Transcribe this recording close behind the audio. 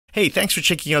Hey, thanks for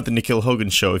checking out the Nikhil Hogan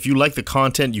Show. If you like the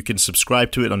content, you can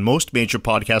subscribe to it on most major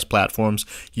podcast platforms,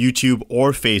 YouTube,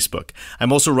 or Facebook.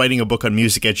 I'm also writing a book on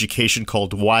music education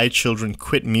called Why Children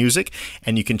Quit Music,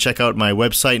 and you can check out my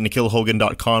website,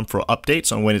 nikhilhogan.com, for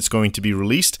updates on when it's going to be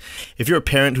released. If you're a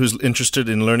parent who's interested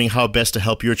in learning how best to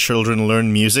help your children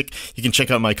learn music, you can check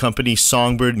out my company,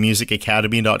 Songbird Music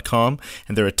Academy.com,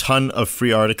 and there are a ton of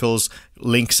free articles,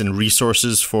 links and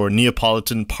resources for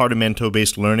Neapolitan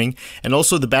Partimento-based learning, and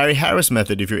also the Barry Harris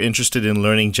method if you're interested in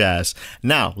learning jazz.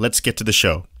 Now, let's get to the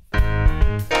show.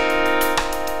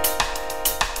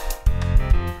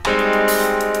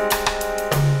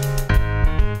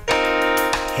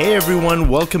 Hey everyone,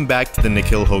 welcome back to the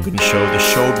Nikhil Hogan Show, the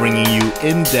show bringing you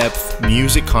in-depth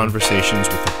music conversations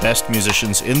with the best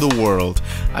musicians in the world.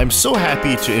 I'm so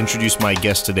happy to introduce my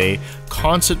guest today,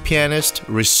 concert pianist,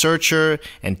 researcher,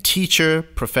 and teacher,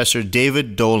 Professor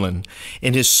David Dolan.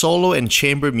 In his solo and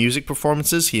chamber music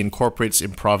performances, he incorporates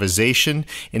improvisation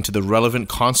into the relevant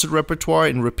concert repertoire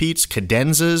and repeats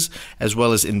cadenzas, as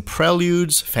well as in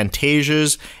preludes,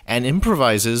 fantasias, and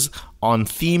improvises on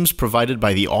themes provided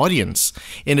by the audience.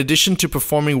 In addition to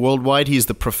performing worldwide, he is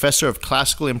the Professor of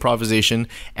Classical Improvisation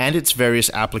and its various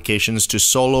applications to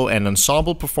solo and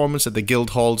ensemble performance at the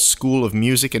Guildhall School of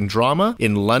Music and Drama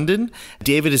in London.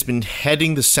 David has been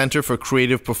heading the Center for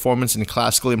Creative Performance in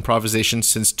Classical Improvisation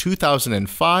since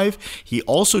 2005. He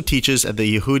also teaches at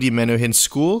the Yehudi Menuhin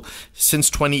School.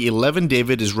 Since 2011,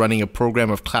 David is running a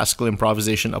program of classical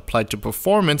improvisation applied to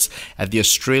performance at the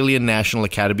Australian National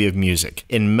Academy of Music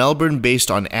in Melbourne,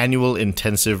 based on annual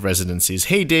intensive residencies.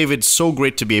 Hey, David, so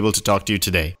great to be able to talk to you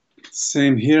today.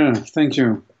 Same here. Thank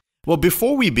you. Well,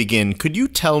 before we begin, could you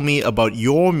tell me about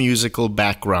your musical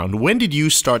background? When did you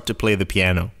start to play the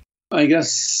piano? I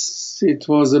guess it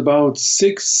was about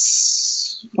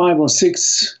 5 or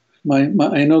 6. I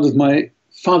know that my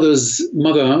father's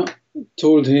mother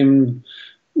told him,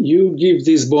 you give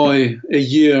this boy a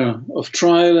year of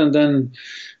trial, and then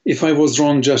if I was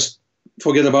wrong, just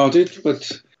forget about it. But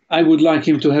I would like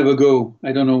him to have a go.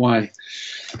 I don't know why.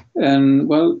 And,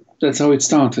 well, that's how it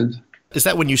started. Is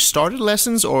that when you started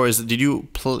lessons, or did you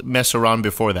mess around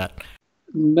before that?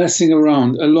 Messing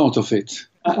around, a lot of it.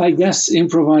 I guess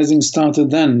improvising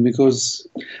started then, because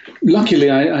luckily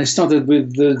I started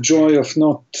with the joy of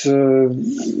not,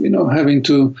 having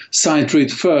to sight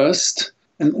read first.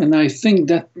 And I think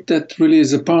that really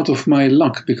is a part of my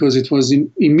luck, because it was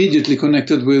immediately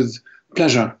connected with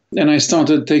pleasure. And I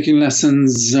started taking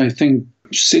lessons, I think,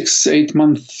 6-8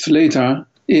 months later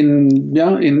in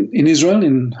Israel,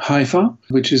 in Haifa,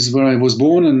 which is where I was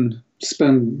born and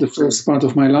spent the first part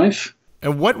of my life.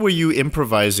 And what were you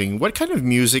improvising? What kind of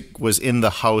music was in the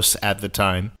house at the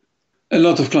time? A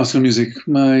lot of classical music.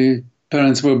 My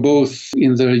parents were both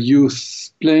in their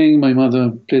youth playing. My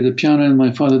mother played the piano and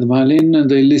my father the violin, and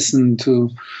they listened to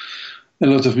a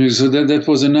lot of music. So that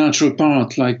was a natural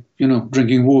part, like,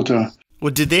 drinking water.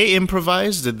 Well, did they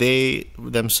improvise? Did they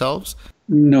themselves?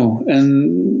 No,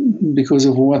 and because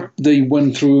of what they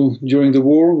went through during the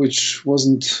war, which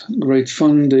wasn't great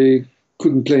fun, they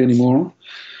couldn't play anymore.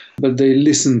 But they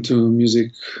listened to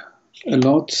music a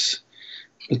lot.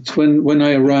 But when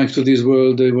I arrived to this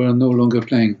world, they were no longer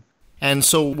playing. And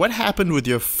so what happened with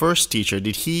your first teacher?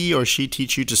 Did he or she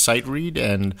teach you to sight read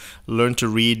and learn to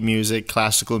read music,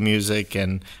 classical music,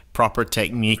 and proper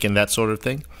technique and that sort of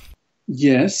thing?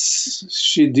 Yes,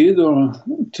 she did, or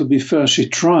to be fair, she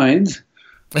tried.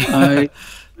 I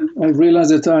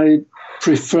realized that I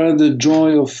prefer the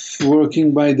joy of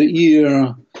working by the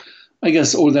ear. I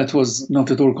guess all that was not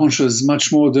at all conscious,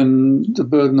 much more than the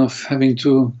burden of having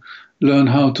to learn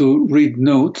how to read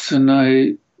notes. And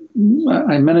I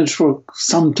managed for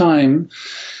some time.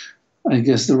 I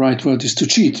guess the right word is to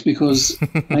cheat, because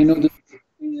I know that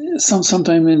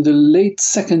sometime in the late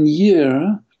second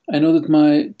year, I know that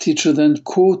my teacher then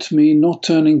caught me not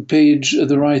turning page at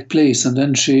the right place, and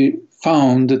then she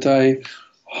found that I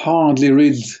hardly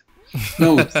read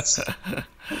notes.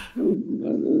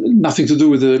 Nothing to do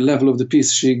with the level of the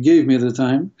piece she gave me at the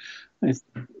time,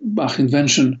 Bach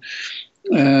invention,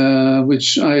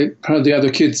 which I heard the other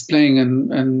kids playing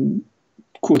and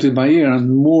quoted by ear,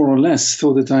 and more or less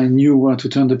thought that I knew where to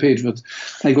turn the page, but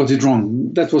I got it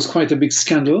wrong. That was quite a big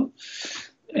scandal.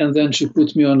 And then she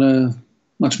put me on a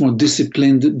much more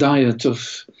disciplined diet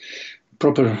of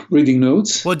proper reading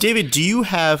notes. Well, David, do you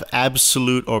have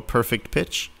absolute or perfect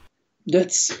pitch?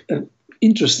 That's an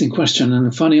interesting question and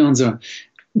a funny answer.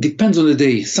 Depends on the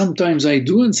day. Sometimes I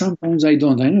do and sometimes I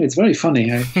don't. I know it's very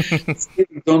funny. I still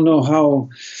don't know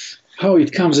how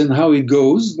it comes and how it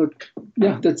goes, but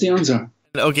yeah, that's the answer.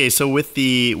 Okay, so with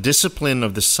the discipline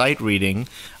of the sight reading,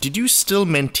 did you still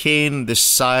maintain the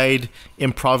side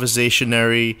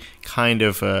improvisationary kind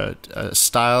of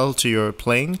style to your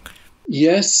playing?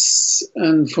 Yes,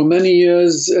 and for many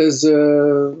years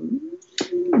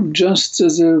just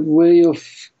as a way of,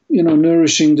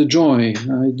 nourishing the joy.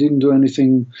 I didn't do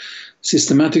anything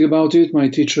systematic about it. My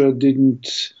teacher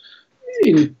didn't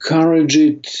encourage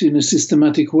it in a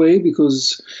systematic way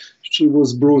because she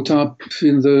was brought up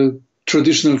in the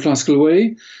traditional classical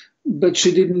way, but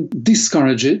she didn't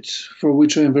discourage it, for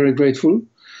which I am very grateful.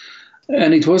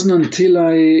 And it wasn't until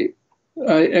I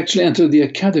actually entered the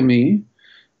academy,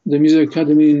 the music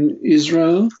academy in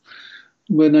Israel,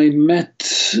 when I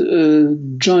met a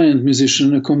giant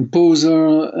musician, a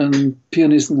composer and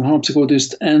pianist and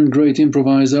harpsichordist and great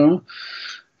improviser.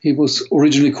 He was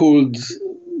originally called,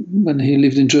 when he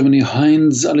lived in Germany,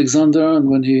 Heinz Alexander, and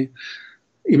when he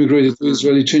immigrated to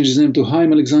Israel, he changed his name to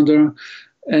Haim Alexander.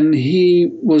 And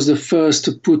he was the first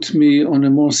to put me on a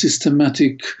more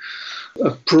systematic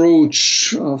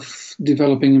approach of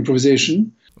developing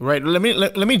improvisation. Right. Let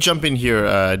me jump in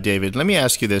here, David. Let me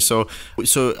ask you this. So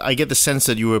I get the sense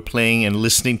that you were playing and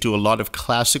listening to a lot of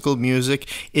classical music.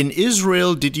 In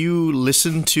Israel, did you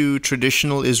listen to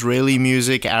traditional Israeli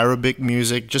music, Arabic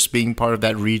music, just being part of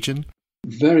that region?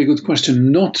 Very good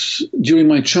question. Not during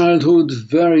my childhood,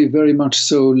 very, very much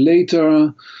so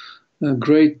later. A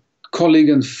great colleague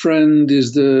and friend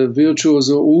is the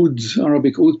virtuoso oud,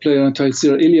 Arabic oud player,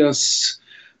 Taisir Ilyas,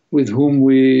 with whom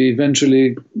we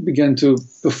eventually began to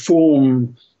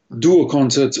perform duo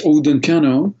concerts, oud and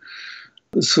piano.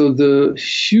 So the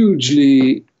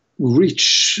hugely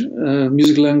rich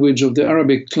music language of the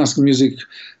Arabic classical music,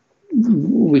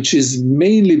 which is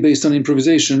mainly based on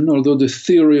improvisation, although the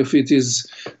theory of it is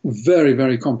very,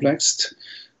 very complex.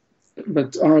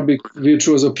 But Arabic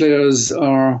virtuoso players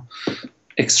are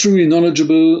extremely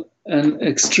knowledgeable and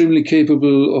extremely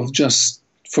capable of just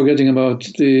forgetting about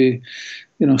the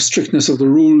strictness of the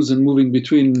rules and moving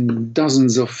between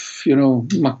dozens of,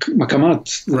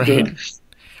 makamat. Right.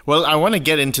 Well, I want to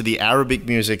get into the Arabic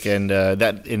music and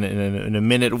that in a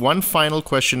minute. One final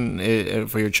question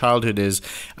for your childhood is,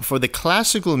 for the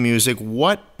classical music,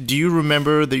 what do you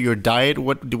remember your diet?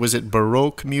 What was it?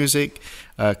 Baroque music,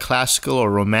 classical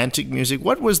or romantic music?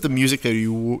 What was the music that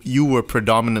you were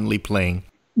predominantly playing?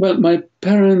 Well, my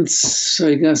parents,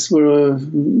 I guess, were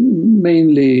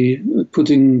mainly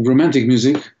putting romantic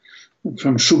music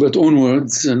from Schubert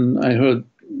onwards, and I heard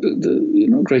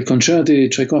the great concerti,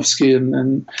 Tchaikovsky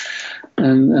and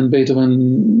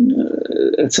Beethoven,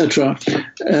 etc.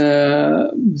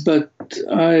 But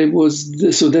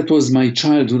so that was my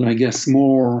childhood, I guess,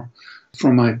 more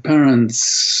from my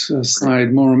parents'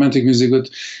 side, more romantic music. But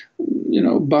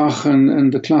Bach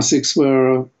and the classics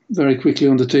were very quickly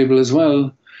on the table as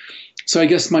well. So I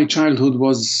guess my childhood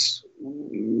was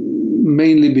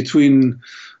mainly between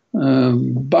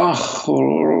Bach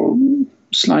or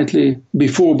slightly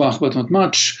before Bach, but not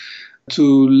much,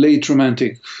 to late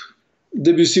romantic.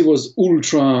 Debussy was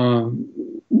ultra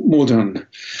modern.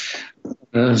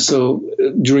 So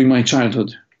during my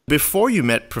childhood. Before you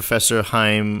met Professor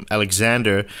Haim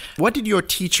Alexander, what did your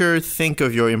teacher think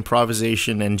of your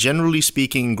improvisation? And generally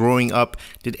speaking, growing up,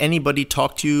 did anybody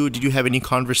talk to you? Did you have any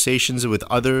conversations with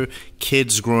other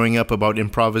kids growing up about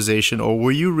improvisation, or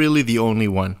were you really the only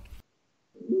one?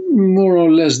 More or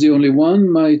less the only one.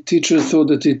 My teacher thought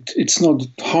that it's not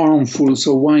harmful,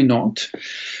 so why not?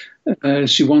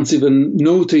 She once even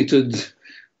notated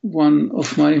one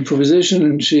of my improvisation,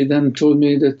 and she then told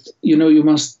me that, you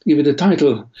must give it a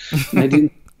title. And I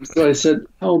didn't. So I said,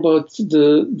 how about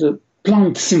the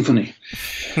Plant Symphony?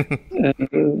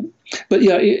 But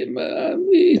yeah,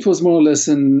 it was more or less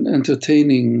an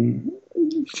entertaining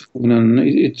phenomenon.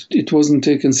 It wasn't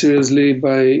taken seriously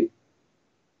by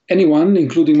anyone,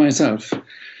 including myself.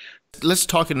 Let's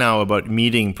talk now about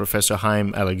meeting Professor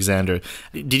Haim Alexander.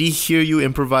 Did he hear you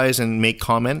improvise and make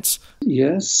comments?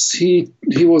 Yes, he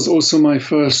was also my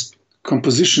first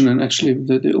composition and actually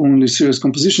the only serious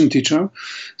composition teacher.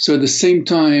 So at the same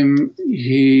time,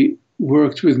 he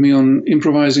worked with me on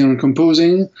improvising and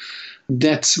composing.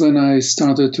 That's when I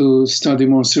started to study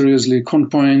more seriously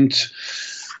counterpoint,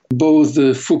 both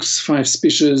the Fuchs 5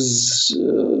 species,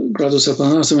 Gradus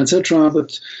Apanatum, etc.,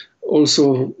 but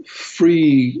also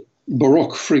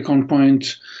Baroque free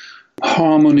counterpoint,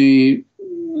 harmony,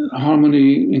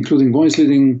 including voice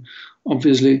leading,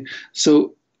 obviously.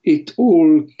 So it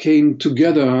all came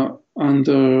together with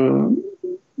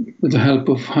the help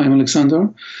of Haim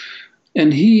Alexander.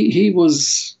 And he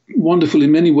was wonderful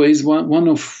in many ways, one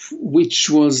of which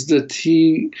was that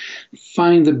he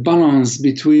found the balance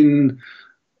between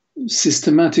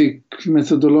systematic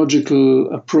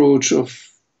methodological approach of,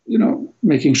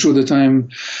 making sure that I'm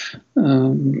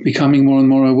becoming more and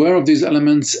more aware of these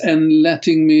elements and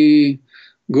letting me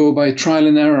go by trial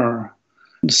and error.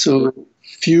 So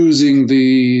fusing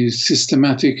the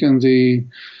systematic and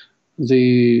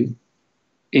the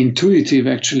intuitive,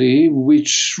 actually,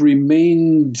 which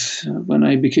remained, when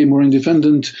I became more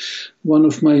independent, one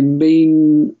of my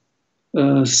main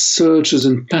searches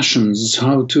and passions,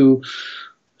 how to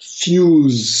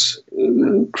fuse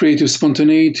creative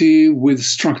spontaneity with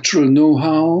structural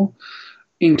know-how,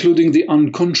 including the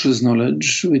unconscious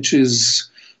knowledge, which is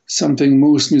something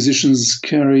most musicians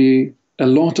carry a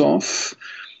lot of,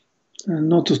 and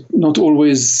not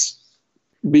always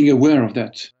being aware of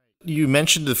that. You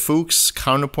mentioned the Fuchs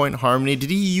counterpoint harmony. Did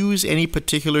he use any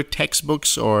particular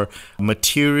textbooks or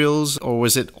materials, or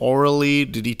was it orally?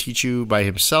 Did he teach you by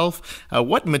himself?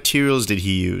 What materials did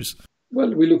he use?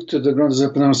 Well, we looked at the Grandes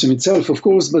Appenarsium itself, of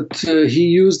course, but he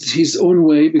used his own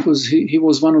way, because he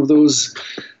was one of those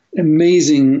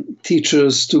amazing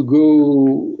teachers to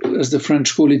go, as the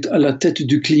French call it, à la tête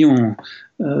du client,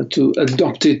 to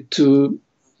adopt it to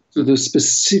the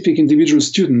specific individual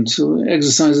student. So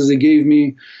exercises they gave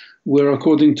me were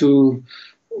according to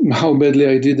how badly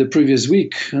I did the previous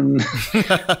week. And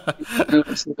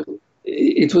so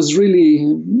it was really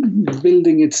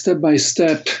building it step by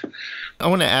step. I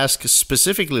want to ask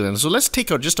specifically then, so let's take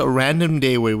just a random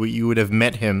day where you would have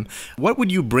met him. What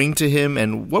would you bring to him,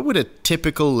 and what would a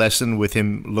typical lesson with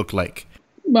him look like?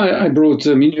 I brought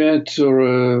a minuet or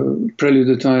a prelude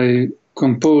that I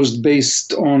composed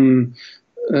based on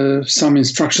some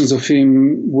instructions of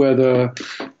him, whether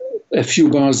a few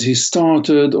bars he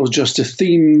started or just a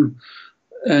theme.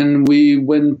 And we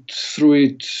went through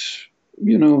it,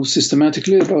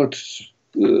 systematically about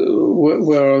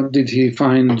where did he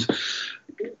find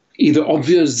either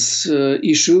obvious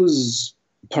issues,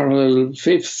 parallel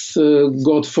fifth,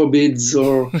 God forbids,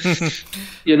 or,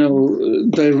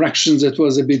 directions that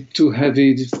was a bit too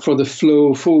heavy for the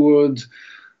flow forward.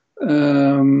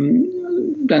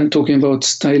 Then talking about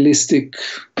stylistic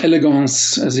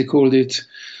elegance, as he called it,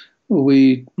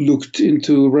 we looked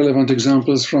into relevant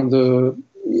examples from the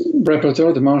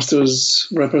repertoire, the master's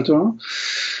repertoire.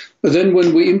 But then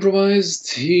when we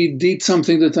improvised, he did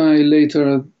something that I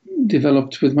later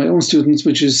developed with my own students,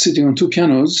 which is sitting on two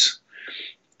pianos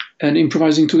and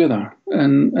improvising together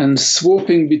and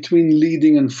swapping between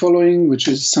leading and following, which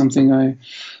is something I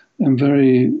am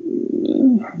very,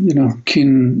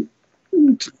 keen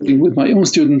to do with my own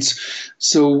students.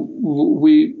 So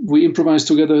we improvised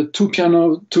together two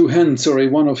hands,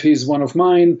 one of his, one of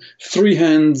mine, three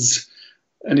hands,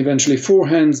 and eventually four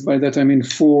hands. By that I mean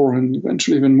four and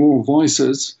eventually even more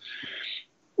voices,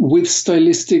 with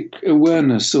stylistic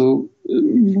awareness. So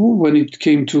when it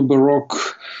came to Baroque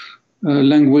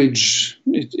language,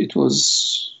 it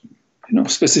was,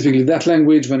 specifically that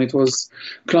language. When it was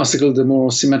classical, the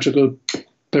more symmetrical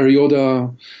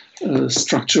perioda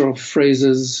structure of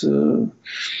phrases.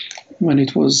 When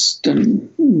it was then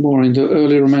more in the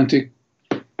early Romantic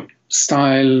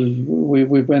style, we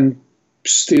went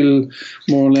still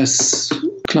more or less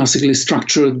classically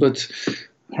structured, but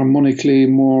harmonically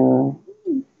more,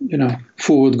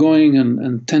 forward going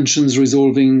and tensions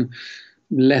resolving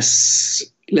less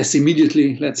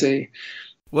immediately, let's say.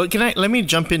 Well, let me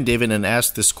jump in, David, and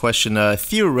ask this question.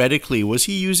 Theoretically, was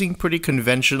he using pretty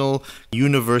conventional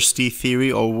university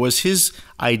theory, or was his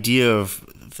idea of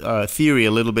theory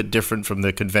a little bit different from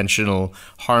the conventional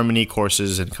harmony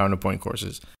courses and counterpoint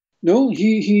courses? No,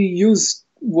 he used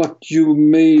what you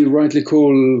may rightly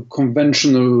call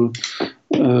conventional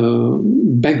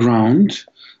background,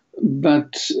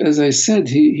 but as I said,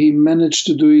 he managed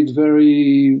to do it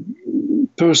very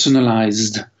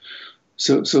personalized,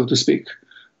 so to speak.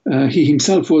 He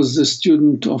himself was a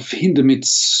student of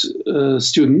Hindemith's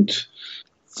student,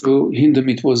 so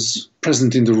Hindemith was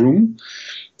present in the room,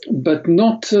 but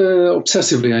not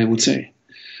obsessively, I would say.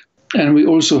 And we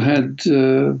also had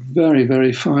very,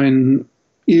 very fine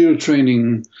ear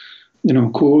training,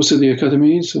 course at the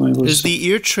academy. So I was. Is the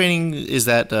ear training, is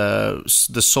that the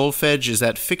solfege, is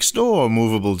that fixed do or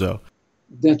movable do?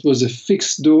 That was a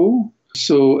fixed do.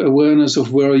 So awareness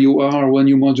of where you are when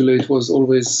you modulate was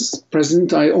always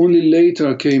present. I only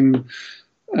later came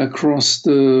across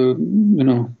the,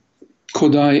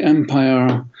 Kodai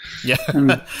Empire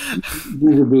and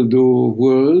movable do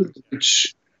world,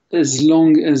 which, as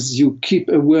long as you keep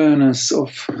awareness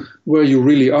of where you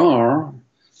really are,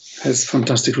 has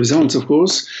fantastic results, of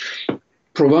course,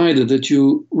 provided that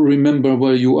you remember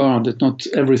where you are, that not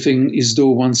everything is do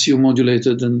once you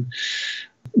modulated.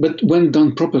 But when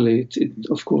done properly, it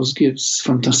of course gives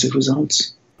fantastic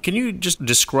results. Can you just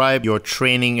describe your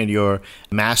training and your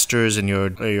master's and your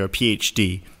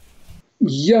PhD?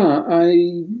 Yeah,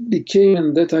 I became,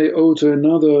 and that I owe to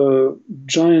another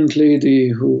giant lady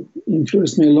who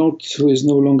influenced me a lot, who is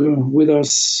no longer with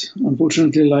us,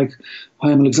 unfortunately, like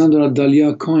Chaim Alexander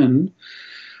Dalia Cohen.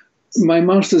 My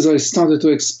master's, I started to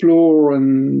explore,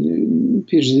 and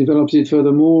PhD developed it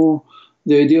furthermore,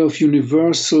 the idea of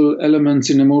universal elements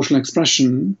in emotional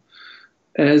expression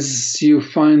as you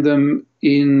find them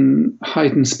in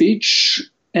heightened speech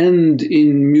and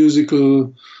in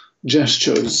musical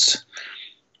gestures.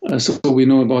 So we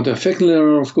know about the affect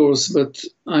layer, of course, but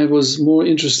I was more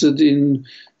interested in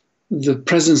the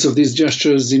presence of these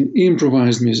gestures in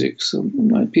improvised music. So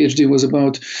my PhD was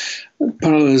about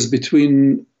parallels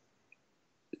between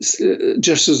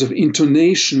gestures of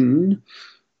intonation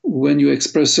when you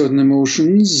express certain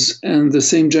emotions and the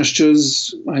same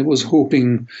gestures I was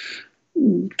hoping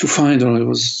to find, or I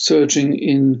was searching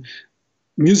in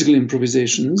musical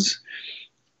improvisations.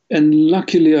 And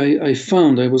luckily, I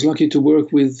was lucky to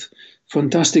work with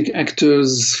fantastic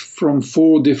actors from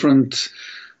 4 different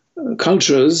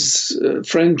cultures,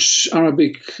 French,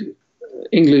 Arabic,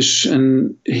 English,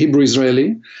 and Hebrew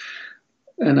Israeli.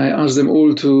 And I asked them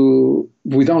all to,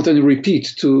 without any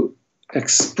repeat, to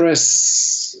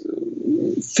express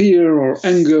fear or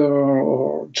anger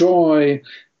or joy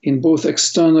in both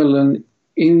external and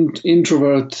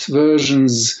introvert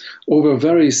versions over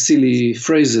very silly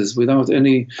phrases without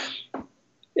any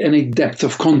depth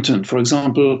of content. For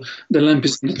example, the lamp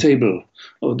is on the table,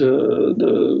 or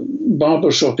the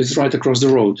barber shop is right across the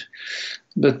road.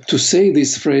 But to say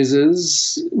these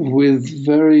phrases with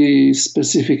very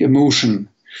specific emotion.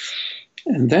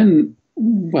 And then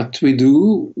what we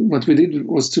did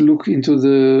was to look into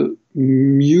the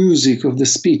music of the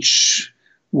speech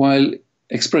while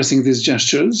expressing these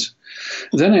gestures.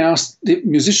 Then I asked the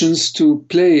musicians to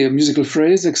play a musical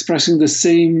phrase expressing the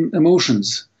same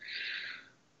emotions.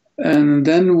 And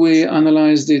then we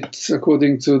analyzed it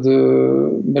according to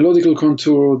the melodical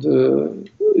contour, the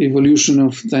evolution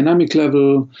of dynamic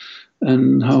level,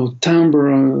 and how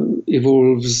timbre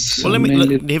evolves. Well,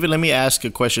 David, let me ask a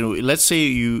question. Let's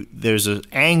say there's an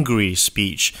angry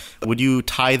speech. Would you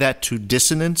tie that to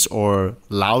dissonance or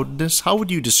loudness? How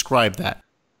would you describe that?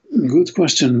 Good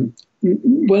question.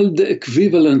 Well, the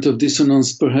equivalent of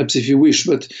dissonance, perhaps, if you wish.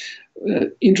 But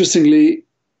interestingly,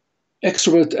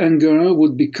 extrovert anger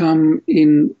would become,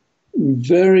 in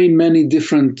very many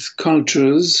different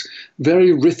cultures,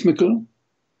 very rhythmical.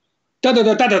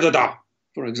 Da-da-da-da-da-da-da,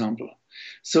 for example.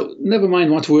 So never mind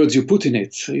what words you put in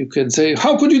it. You can say,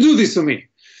 how could you do this to me?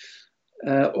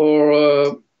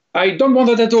 Or I don't want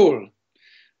it at all.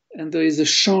 And there is a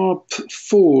sharp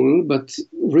fall, but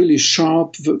really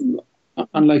sharp,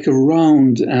 unlike a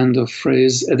round end of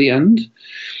phrase at the end,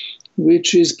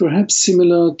 which is perhaps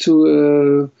similar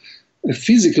to a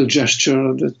physical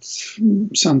gesture that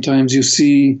sometimes you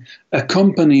see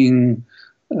accompanying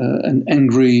an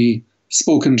angry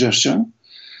spoken gesture.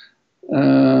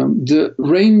 The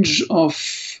range of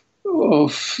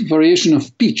variation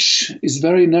of pitch is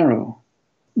very narrow.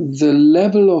 The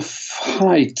level of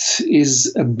height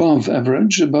is above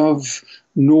average, above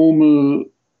normal,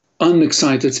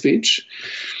 unexcited speech.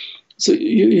 So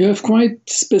you have quite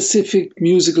specific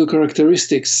musical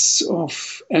characteristics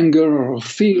of anger or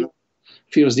fear.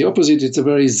 Fear is the opposite. It's a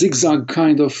very zigzag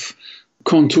kind of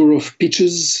contour of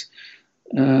pitches.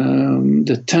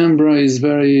 The timbre is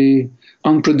very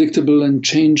unpredictable and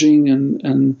changing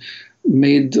and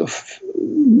made of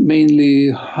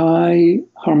mainly high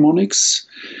harmonics.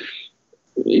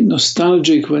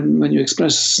 Nostalgic, when you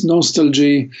express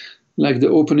nostalgia, like the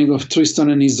opening of Tristan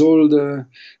and Isolde,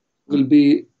 will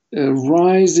be a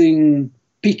rising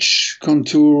pitch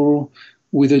contour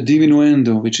with a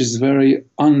diminuendo, which is very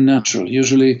unnatural.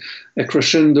 Usually a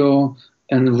crescendo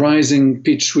and rising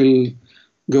pitch will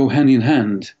go hand in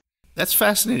hand. That's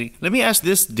fascinating. Let me ask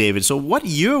this, David. So what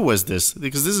year was this?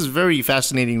 Because this is very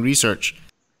fascinating research.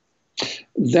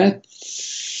 That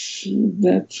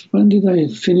when did I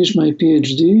finish my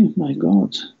PhD? My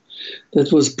God,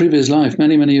 that was previous life,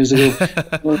 many, many years ago.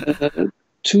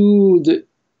 To the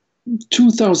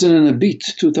 2000 and a bit,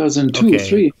 2002 or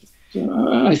 3.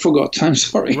 I forgot. I'm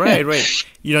sorry. Right.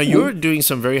 You know, you're doing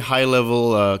some very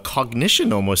high-level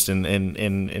cognition almost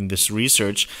in this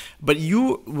research. But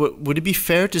would it be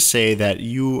fair to say that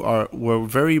you were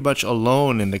very much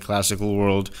alone in the classical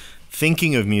world,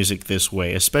 thinking of music this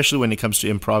way, especially when it comes to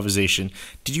improvisation?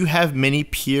 Did you have many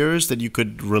peers that you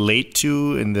could relate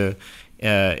to in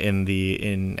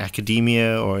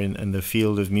academia or in the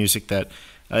field of music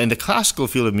in the classical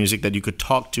field of music that you could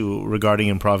talk to regarding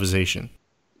improvisation?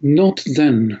 Not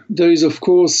then. There is, of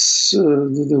course,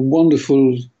 the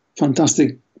wonderful,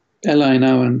 fantastic ally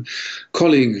now and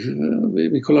colleague.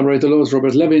 We collaborate a lot,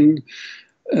 Robert Levin.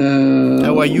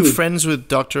 Are you friends with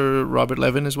Dr. Robert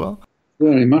Levin as well?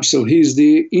 Very much so. He's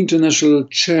the international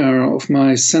chair of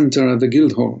my center at the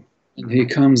Guildhall. And he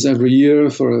comes every year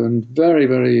for a very,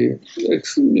 very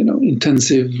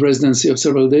intensive residency of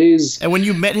several days. And when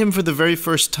you met him for the very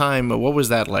first time, what was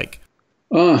that like?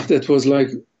 That was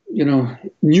like,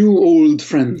 new old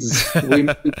friends.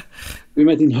 We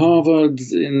met in Harvard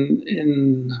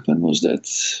in when was that?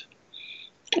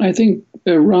 I think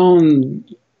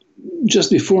around just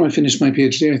before I finished my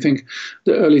PhD, I think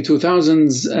the early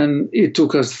 2000s, and it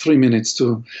took us 3 minutes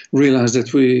to realize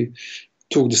that we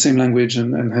talk the same language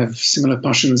and have similar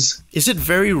passions. Is it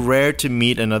very rare to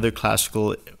meet another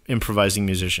classical improvising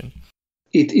musician?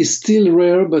 It is still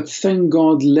rare, but thank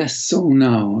God less so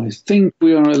now. I think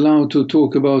we are allowed to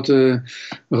talk about a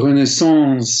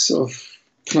renaissance of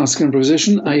classical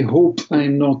improvisation. I hope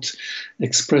I'm not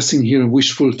expressing here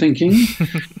wishful thinking,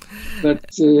 but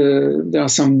there are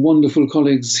some wonderful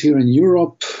colleagues here in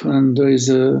Europe, and there is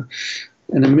an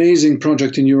amazing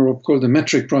project in Europe called the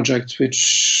Metric Project,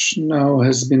 which now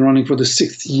has been running for the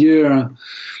 6th year,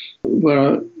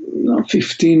 where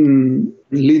 15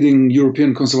 leading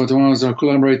European conservatoires are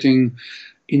collaborating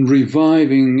in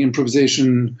reviving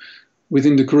improvisation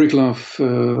within the curricula of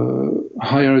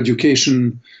higher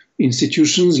education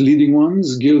institutions, leading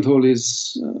ones. Guildhall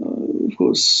is, of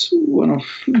course, one of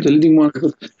the leading ones,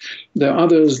 but there are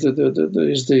others. There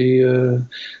is the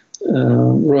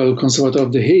Royal Conservatoire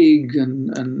of The Hague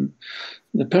and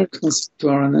the Paris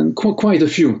Conservatoire, and quite a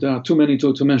few. There are too many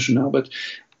to mention now, but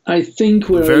I think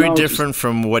we're very different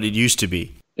from what it used to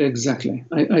be. Exactly.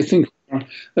 I think we're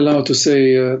allowed to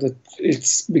say that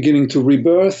it's beginning to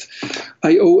rebirth.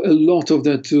 I owe a lot of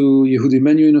that to Yehudi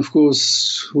Menuhin, of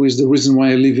course, who is the reason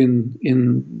why I live in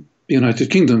the United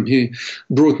Kingdom. He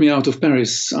brought me out of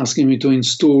Paris, asking me to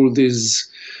install this,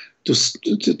 to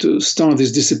start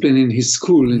this discipline in his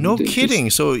school. No kidding.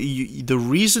 So the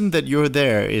reason that you're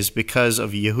there is because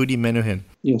of Yehudi Menuhin.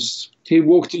 Yes. He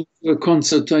walked into a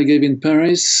concert I gave in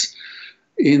Paris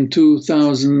in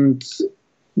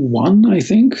 2001, I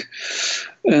think.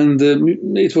 And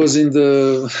it was in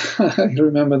the, I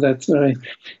remember that very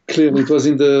clearly, it was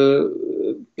in the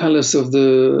Palace of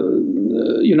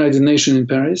the United Nations in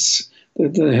Paris.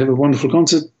 They have a wonderful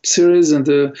concert series, and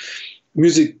the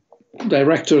music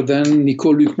director then,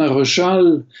 Nicole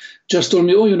Maréchal, just told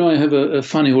me, I have a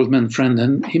funny old man friend,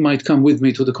 and he might come with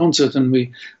me to the concert, and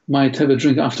we might have a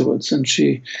drink afterwards. And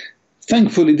she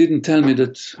thankfully didn't tell me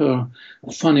that her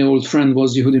funny old friend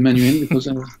was Yehudi Menuhin, because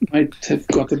I might have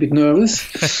got a bit nervous.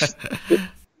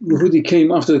 Yehudi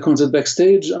came after the concert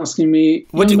backstage asking me...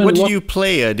 What did you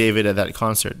play, David, at that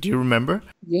concert? Do you remember?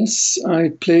 Yes,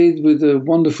 I played with a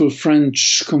wonderful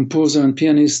French composer and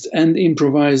pianist and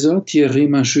improviser, Thierry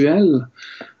Machuel,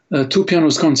 a two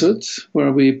pianos concert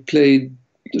where we played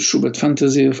the Schubert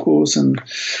Fantasy, of course, and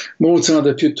Mozart,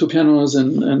 the two pianos,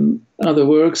 and other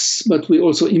works. But we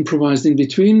also improvised in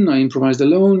between. I improvised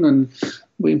alone, and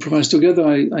we improvised together.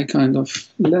 I kind of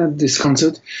led this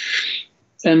concert.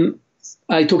 And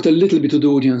I talked a little bit to the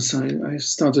audience. I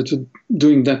started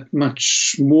doing that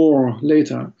much more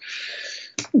later.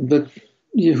 But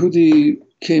Yehudi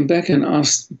came back and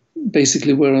asked,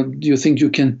 basically, where do you think you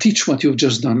can teach what you've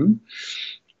just done?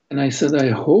 And I said,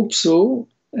 I hope so.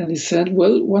 And he said,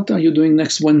 well, what are you doing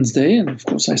next Wednesday? And of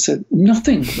course I said,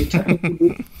 nothing.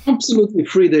 Absolutely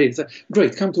 3 days.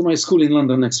 Great, come to my school in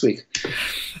London next week.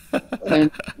 And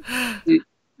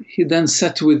he then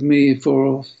sat with me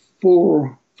for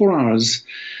four hours.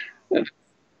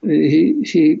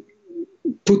 He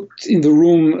put in the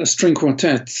room a string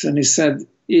quartet, and he said,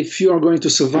 if you are going to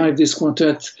survive this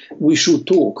quartet, we should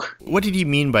talk. What did he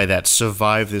mean by that,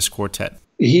 survive this quartet?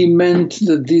 He meant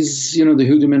that this, the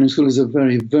Yehudi Menuhin School is a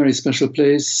very, very special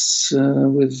place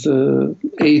with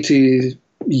 80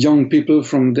 young people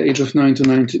from the age of 9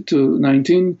 to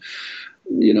 19.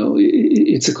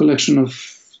 It's a collection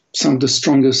of some of the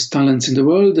strongest talents in the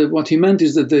world. What he meant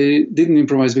is that they didn't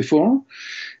improvise before.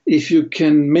 If you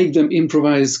can make them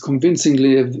improvise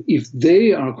convincingly, if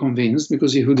they are convinced,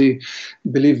 because Yehudi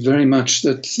believed very much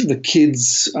that the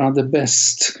kids are the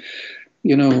best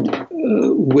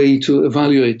way to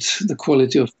evaluate the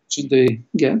quality of what they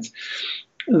get,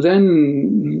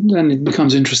 then it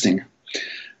becomes interesting.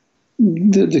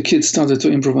 The kids started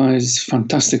to improvise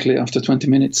fantastically after 20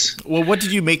 minutes. Well, what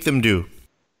did you make them do?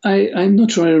 I'm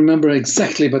not sure I remember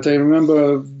exactly, but I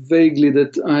remember vaguely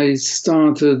that I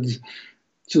started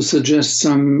to suggest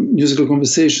some musical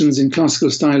conversations in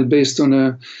classical style based on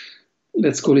a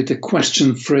let's call it a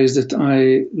question phrase that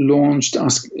I launched,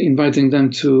 inviting them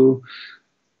to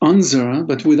answer,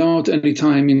 but without any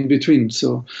time in between.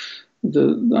 So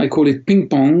I call it ping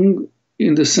pong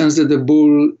in the sense that the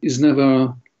ball is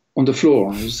never on the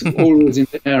floor. It's always in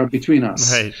the air between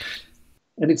us. Right.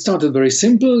 And it started very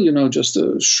simple, just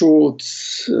a short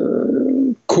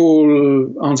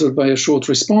call answered by a short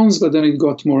response, but then it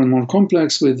got more and more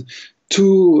complex with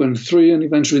 2 and 3 and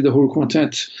eventually the whole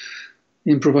quartet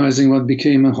improvising what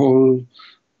became a whole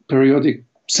periodic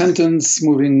sentence,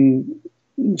 moving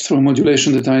through a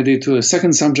modulation that I did to a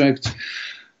second subject.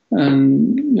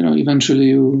 And, eventually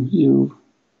you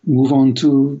move on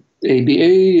to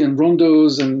ABA and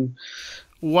rondos and...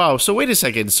 Wow. So wait a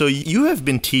second. So you have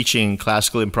been teaching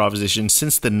classical improvisation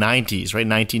since the 90s, right?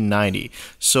 1990.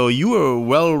 So you were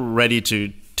well ready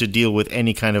to deal with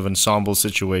any kind of ensemble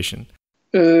situation.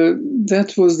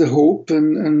 That was the hope.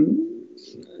 And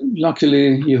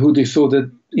luckily, Yehudi thought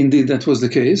that indeed that was the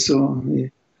case. So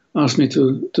he asked me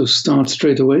to start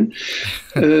straight away.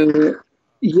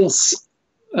 Yes,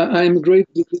 I'm a great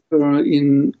believer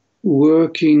in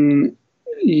working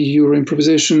your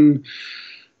improvisation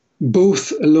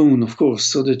both alone, of course,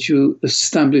 so that you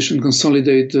establish and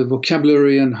consolidate the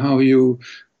vocabulary and how you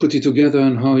put it together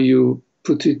and how you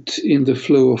put it in the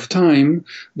flow of time.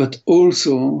 But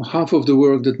also half of the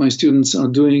work that my students are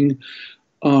doing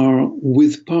are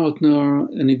with partner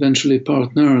and eventually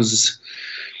partners.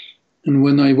 And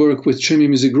when I work with chamber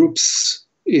music groups,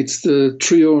 it's the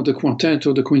trio or the quartet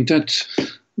or the quintet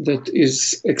that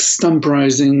is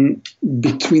extemporizing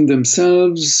between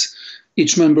themselves.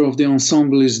 Each member of the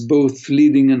ensemble is both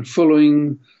leading and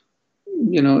following,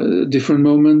 different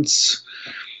moments.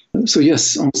 So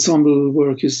yes, ensemble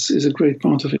work is a great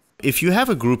part of it. If you have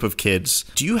a group of kids,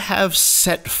 do you have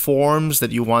set forms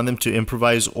that you want them to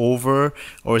improvise over,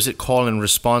 or is it call and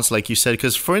response like you said?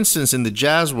 Because for instance, in the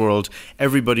jazz world,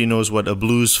 everybody knows what a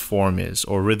blues form is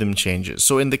or rhythm changes.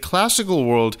 So in the classical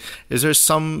world, is there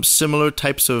some similar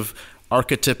types of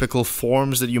archetypical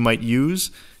forms that you might use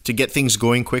to get things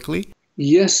going quickly?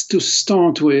 Yes, to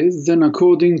start with. Then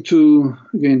according to,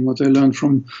 again, what I learned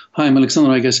from Chaim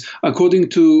Alexander, I guess, according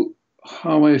to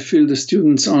how I feel the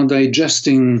students are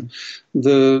digesting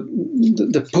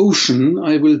the potion,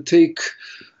 I will take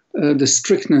the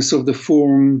strictness of the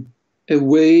form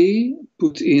away,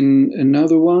 put in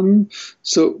another one.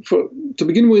 So to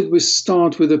begin with, we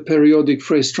start with a periodic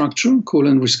phrase structure, call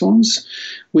and response.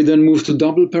 We then move to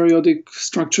double periodic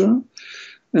structure.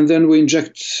 And then we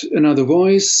inject another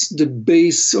voice. The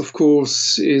bass, of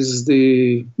course, is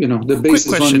the bass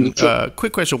is running.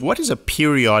 Quick question. What is a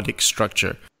periodic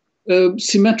structure? A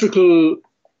symmetrical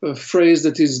phrase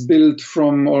that is built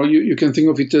from, or you can think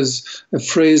of it as a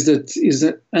phrase that is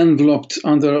enveloped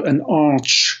under an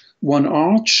arch, one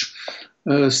arch,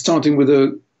 starting with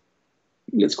a,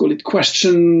 let's call it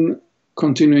question,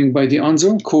 continuing by the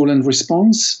answer, call and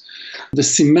response. The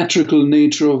symmetrical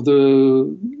nature of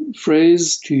the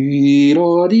phrase,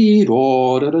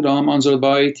 answered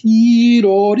by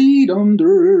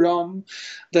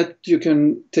that you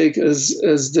can take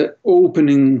as the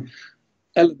opening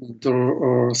element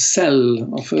or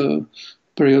cell of a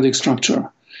periodic structure,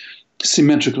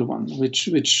 symmetrical one, which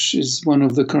is one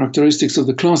of the characteristics of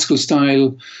the classical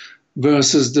style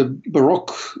versus the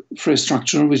Baroque phrase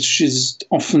structure, which is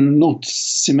often not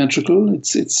symmetrical.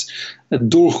 It's a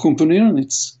durchkomponieren,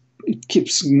 it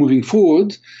keeps moving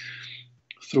forward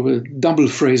through a double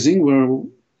phrasing where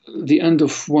the end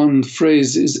of one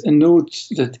phrase is a note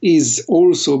that is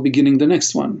also beginning the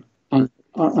next one,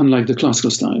 unlike the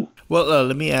classical style. Well,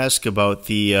 let me ask about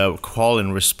the call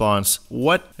and response.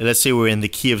 Let's say we're in the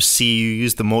key of C, you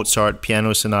use the Mozart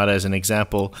piano sonata as an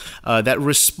example. That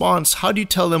response, how do you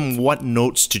tell them what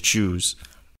notes to choose?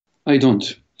 I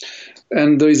don't.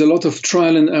 And there is a lot of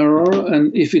trial and error.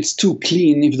 And if it's too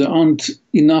clean, if there aren't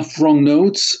enough wrong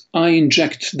notes, I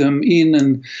inject them in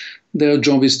and their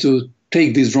job is to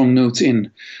take these wrong notes in.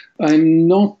 I'm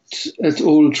not at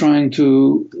all trying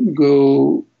to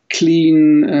go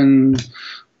clean and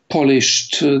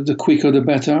polished, the quicker the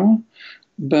better,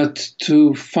 but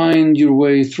to find your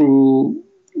way through,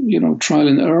 trial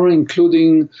and error,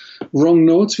 including wrong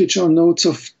notes, which are notes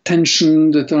of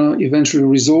tension that are eventually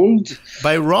resolved.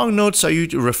 By wrong notes, are you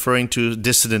referring to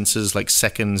dissonances like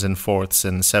seconds and fourths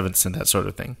and sevenths and that sort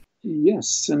of thing?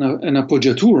 Yes, and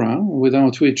appoggiatura,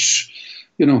 without which,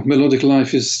 melodic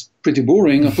life is pretty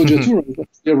boring. Appoggiatura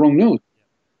is a wrong note.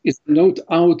 It's a note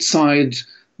outside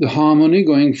the harmony,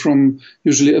 going from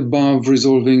usually above,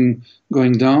 resolving,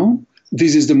 going down.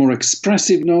 This is the more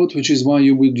expressive note, which is why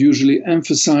you would usually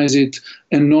emphasize it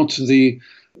and not the,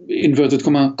 inverted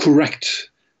comma, correct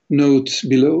note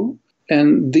below.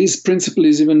 And this principle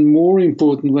is even more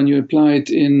important when you apply it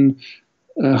in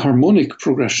harmonic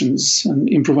progressions and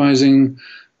improvising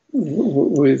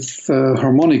with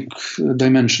harmonic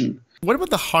dimension. What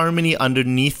about the harmony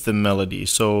underneath the melody?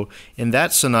 So in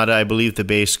that sonata, I believe the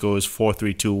bass goes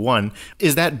 4-3-2-1.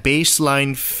 Is that bass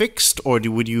line fixed, or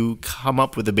would you come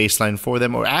up with a bass line for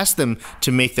them, or ask them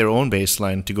to make their own bass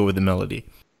line to go with the melody?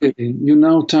 You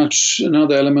now touch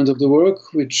another element of the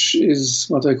work, which is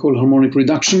what I call harmonic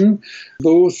reduction.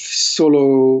 Both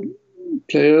solo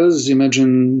players,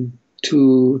 imagine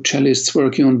two cellists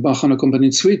working on Bach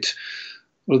unaccompanied suite,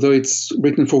 although it's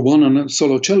written for one on a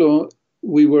solo cello,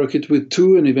 we work it with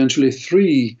two and eventually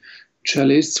three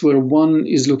cellists, where one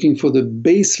is looking for the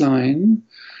bass line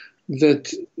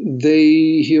that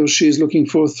he or she is looking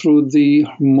for through the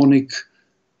harmonic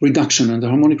reduction. And the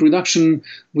harmonic reduction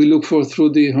we look for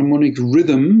through the harmonic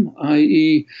rhythm,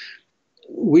 i.e.,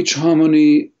 which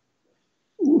harmony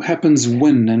happens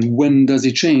when and when does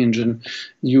it change. And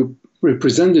you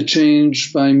represent the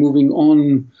change by moving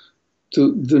on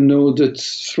to the note that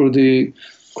through the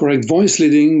correct voice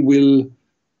leading will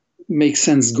make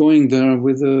sense going there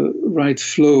with the right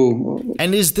flow.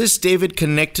 And is this, David,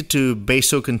 connected to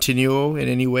basso continuo in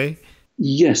any way?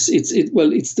 Yes, it's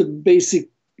the basic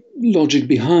logic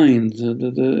behind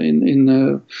in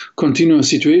a continuo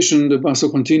situation. The basso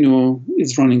continuo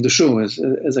is running the show,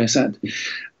 as I said.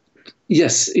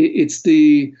 Yes, it's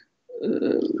the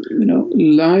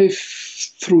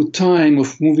life through time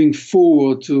of moving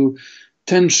forward to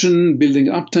tension, building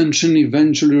up tension,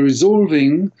 eventually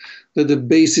resolving, that the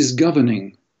bass is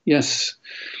governing. Yes.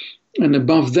 And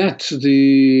above that,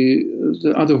 the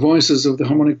other voices of the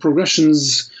harmonic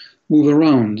progressions move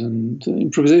around. And the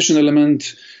improvisation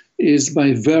element is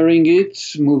by varying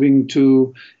it, moving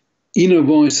to inner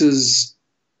voices,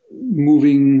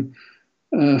 moving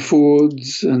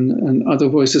forwards, and other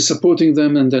voices supporting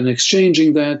them, and then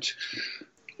exchanging that,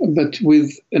 but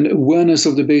with an awareness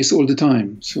of the bass all the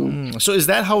time. So is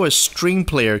that how a string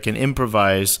player can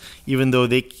improvise, even though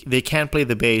they can't play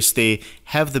the bass, they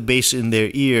have the bass in their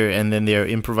ear, and then they're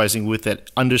improvising with that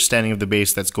understanding of the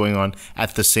bass that's going on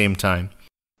at the same time?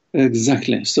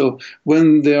 Exactly. So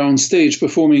when they are on stage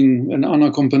performing an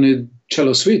unaccompanied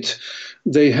cello suite,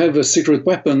 they have a secret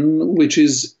weapon, which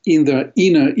is in their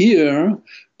inner ear.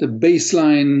 The bass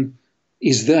line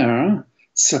is there,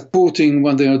 supporting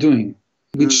what they are doing,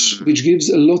 which gives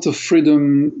a lot of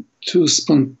freedom to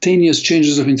spontaneous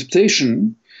changes of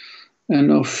interpretation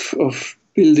and of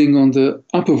building on the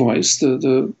upper voice,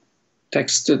 the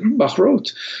text that Bach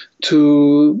wrote,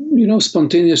 to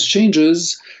spontaneous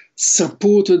changes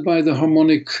supported by the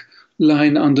harmonic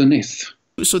line underneath.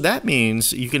 So that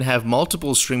means you can have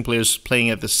multiple string players playing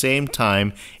at the same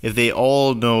time. If they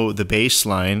all know the bass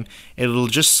line, it'll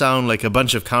just sound like a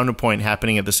bunch of counterpoint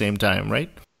happening at the same time,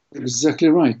 right? Exactly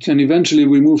right. And eventually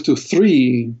we move to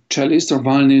three cellists or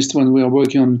violinists when we are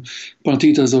working on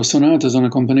partitas or sonatas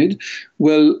unaccompanied,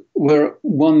 where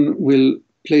one will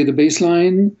play the bass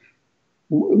line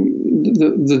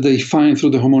that they find through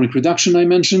the harmonic reduction I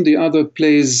mentioned, the other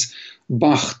plays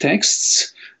Bach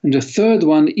texts, and the third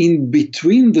one in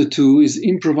between the two is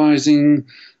improvising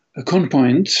a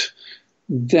counterpoint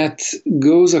that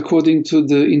goes according to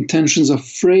the intentions of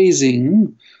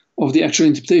phrasing of the actual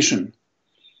interpretation.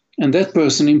 And that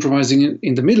person improvising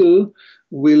in the middle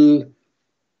will,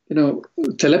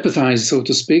 telepathize, so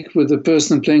to speak, with the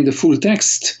person playing the full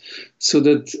text, so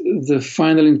that the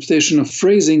final interpretation of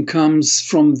phrasing comes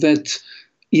from that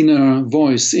inner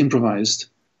voice improvised.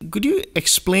 Could you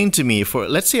explain to me, for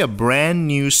let's say a brand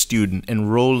new student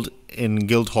enrolled in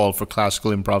Guildhall for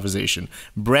classical improvisation,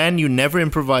 brand new, never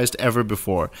improvised ever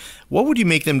before, what would you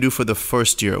make them do for the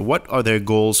first year? What are their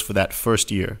goals for that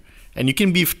first year? And you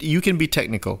can be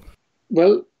technical.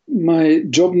 Well, my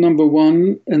job number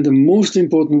one, and the most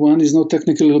important one, is not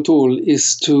technical at all,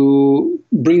 is to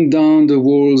bring down the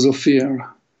walls of fear.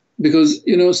 Because,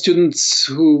 students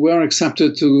who were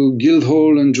accepted to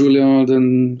Guildhall and Juilliard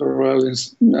and the Royal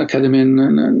Academy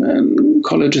and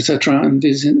college, etc., and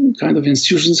these kind of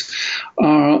institutions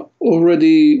are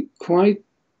already quite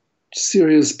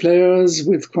serious players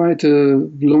with quite a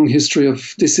long history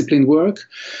of disciplined work.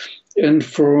 And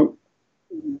for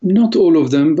not all of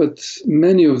them, but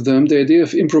many of them, the idea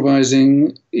of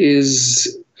improvising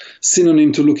is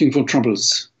synonym to looking for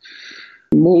troubles.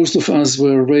 Most of us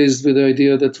were raised with the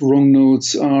idea that wrong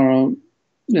notes are,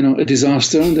 a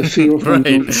disaster, and the fear of wrong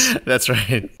notes. That's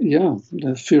right. Yeah,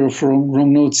 the fear of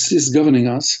wrong notes is governing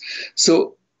us.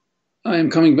 So I am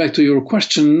coming back to your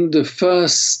question. The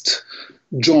first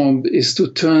job is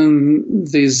to turn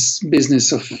this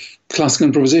business of classical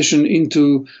improvisation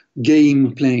into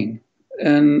game playing.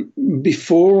 And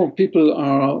before people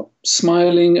are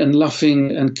smiling and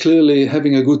laughing and clearly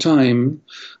having a good time,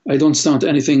 I don't start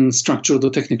anything structured or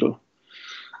technical.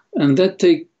 And that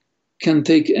can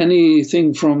take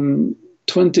anything from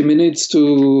 20 minutes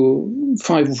to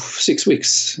 5-6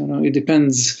 weeks. It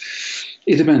depends.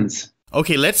 It depends.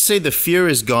 Okay, let's say the fear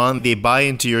is gone. They buy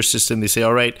into your system. They say,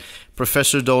 all right,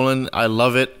 Professor Dolan, I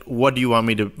love it. What do you want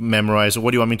me to memorize? Or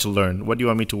what do you want me to learn? What do you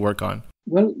want me to work on?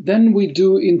 Well, then we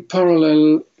do in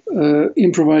parallel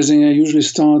improvising. I usually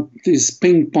start these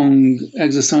ping-pong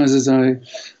exercises I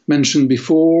mentioned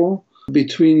before,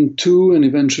 between 2 and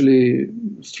eventually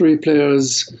 3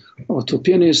 players or 2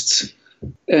 pianists,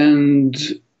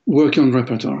 and working on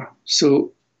repertoire.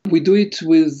 So we do it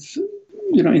with,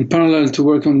 in parallel to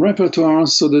work on repertoire,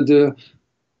 so that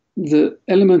the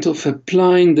element of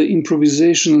applying the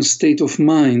improvisational state of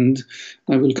mind,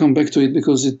 I will come back to it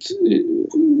because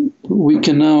we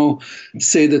can now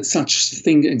say that such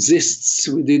thing exists.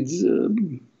 We did a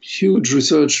huge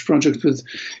research project with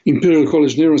Imperial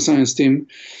College Neuroscience team,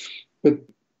 but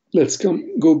let's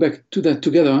go back to that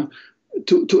together,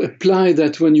 to apply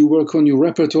that when you work on your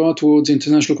repertoire towards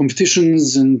international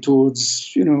competitions and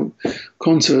towards,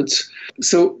 concerts.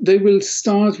 So they will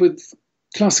start with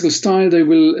classical style. They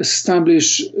will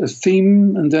establish a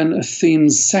theme and then a theme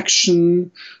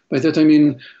section. By that I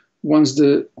mean, once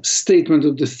the statement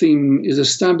of the theme is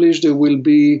established, there will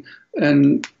be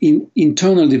an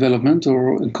internal development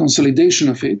or a consolidation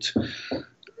of it.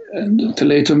 And at a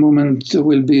later moment, there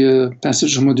will be a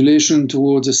passage of modulation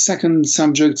towards a second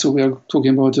subject. So we are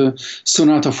talking about a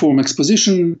sonata form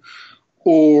exposition,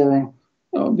 or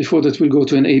before that we'll go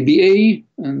to an ABA.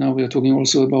 And now we are talking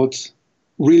also about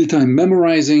real-time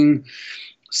memorizing.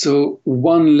 So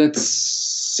let's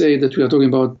say that we are talking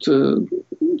about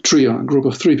trio, a group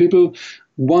of 3 people.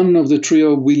 One of the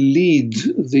trio will lead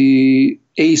the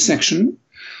A section.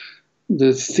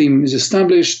 The theme is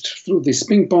established through these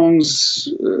ping-pongs.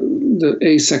 The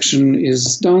A section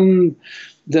is done.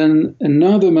 Then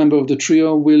another member of the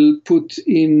trio will put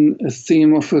in a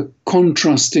theme of a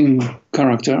contrasting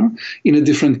character in a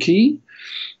different key.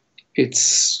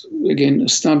 It's, again,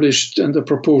 established and the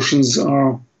proportions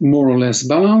are more or less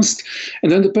balanced. And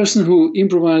then the person who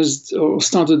improvised or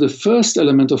started the first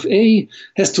element of A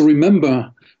has to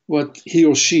remember what he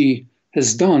or she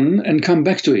has done and come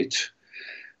back to it.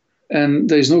 And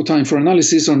there is no time for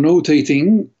analysis or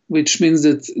notating, which means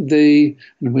that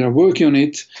and we are working on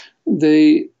it,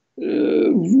 they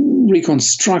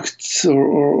reconstruct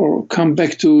or come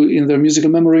back to, in their musical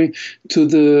memory, to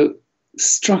the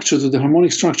structure, to the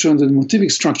harmonic structure and the motivic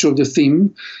structure of the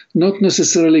theme, not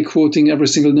necessarily quoting every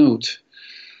single note.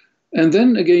 And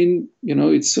then again,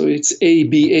 it's A,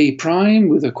 B, A prime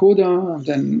with a coda. And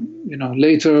then,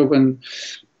 later when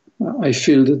I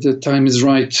feel that the time is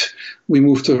right, we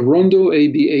move to a rondo, A,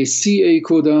 B, A, C, A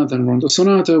coda, then rondo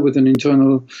sonata with an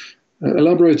internal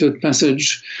elaborated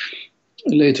passage.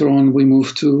 Later on, we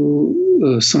move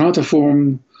to sonata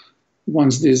form.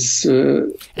 Once this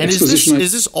and is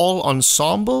this all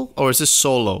ensemble or is this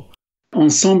solo?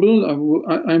 Ensemble.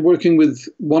 I'm working with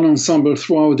one ensemble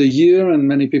throughout the year, and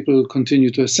many people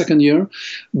continue to a second year.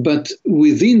 But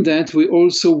within that, we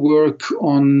also work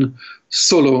on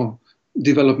solo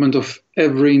development of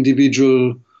every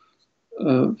individual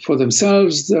for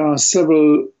themselves. There are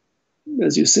several,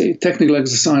 as you say, technical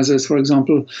exercises, for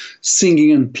example,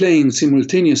 singing and playing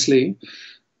simultaneously,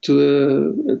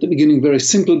 to at the beginning very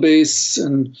simple bass,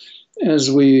 and as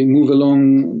we move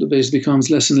along the bass becomes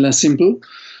less and less simple.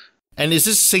 And is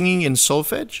this singing in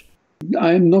solfege?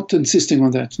 I'm not insisting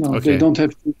on that. No, okay. They don't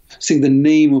have to sing the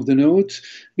name of the note,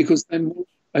 because I'm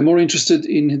more interested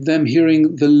in them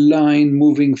hearing the line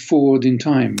moving forward in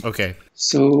time. Okay.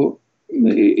 So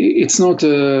it's not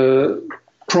a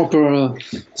proper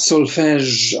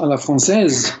solfège à la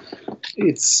française.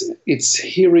 It's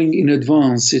hearing in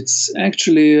advance. It's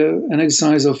actually an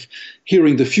exercise of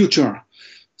hearing the future.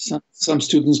 Some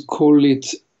students call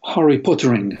it Harry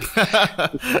Pottering.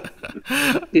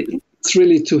 It's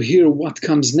really to hear what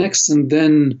comes next and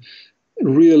then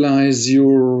realize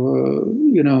your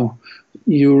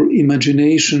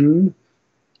imagination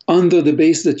under the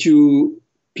bass that you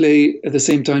play at the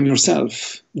same time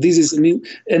yourself. This is an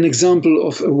example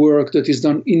of a work that is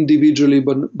done individually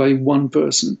but by one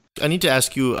person. I need to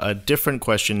ask you a different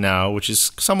question now, which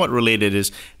is somewhat related,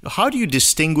 is how do you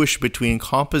distinguish between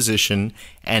composition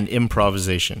and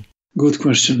improvisation? Good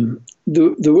question.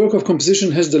 The work of composition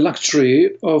has the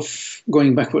luxury of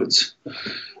going backwards.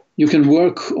 You can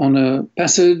work on a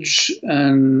passage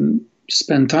and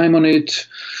spend time on it,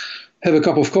 have a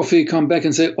cup of coffee, come back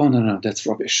and say, oh, no, that's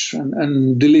rubbish,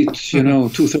 and delete,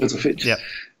 2/3 of it. Yeah.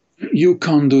 you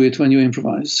can't do it when you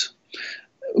improvise.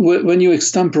 When you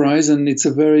extemporize, and it's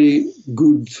a very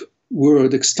good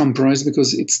word, extemporize,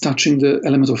 because it's touching the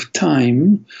element of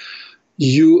time,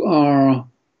 you are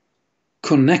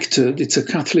connected. It's a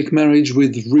Catholic marriage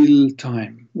with real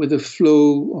time, with the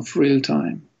flow of real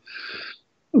time,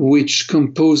 which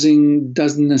composing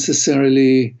doesn't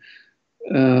necessarily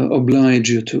oblige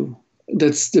you to.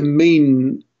 That's the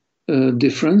main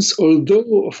difference,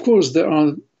 although, of course, there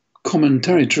are common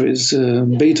territories.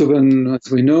 Beethoven,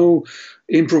 as we know,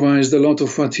 improvised a lot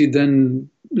of what he then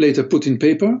later put in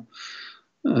paper.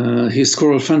 His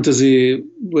choral fantasy,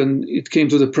 when it came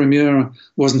to the premiere,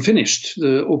 wasn't finished.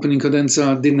 The opening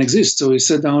cadenza didn't exist, so he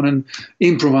sat down and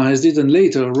improvised it and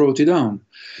later wrote it down.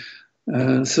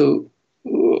 So,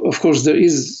 of course, there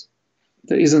is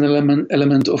an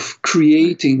element of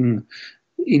creating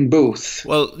in both.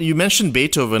 Well, you mentioned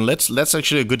Beethoven. That's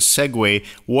actually a good segue.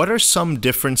 What are some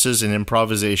differences in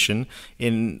improvisation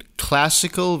in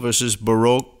classical versus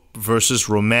Baroque versus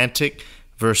Romantic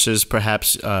versus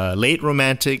perhaps late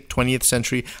Romantic, 20th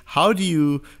century?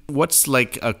 What's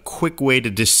like a quick way to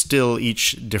distill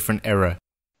each different era?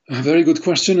 A very good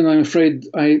question, and I'm afraid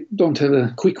I don't have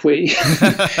a quick way.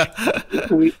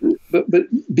 but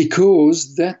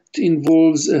because that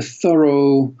involves a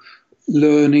thorough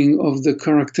learning of the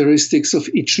characteristics of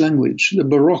each language. The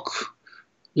Baroque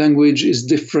language is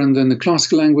different than the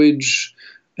classical language,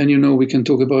 and we can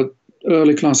talk about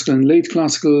early classical and late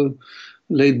classical.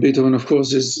 Late Beethoven, of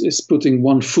course, is putting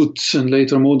one foot, and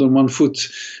later more than one foot,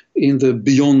 in the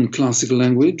beyond classical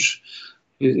language.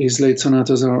 His late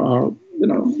sonatas are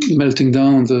melting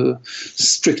down the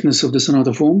strictness of the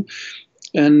sonata form.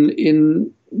 And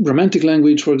in Romantic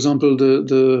language, for example,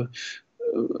 the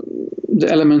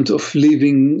element of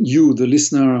leaving you, the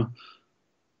listener,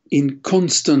 in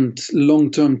constant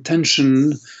long-term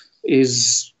tension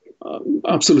is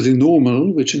absolutely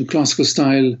normal, which in classical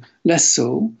style less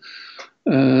so.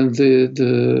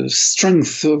 The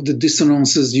strength of the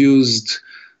dissonances used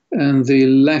and the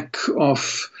lack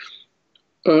of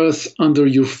earth under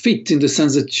your feet, in the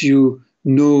sense that you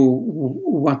know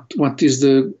what is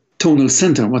the tonal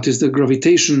center, what is the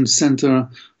gravitation center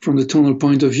from the tonal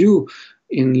point of view.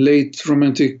 In late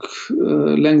Romantic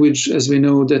language, as we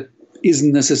know, that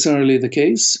isn't necessarily the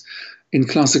case. In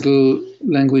classical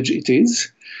language, it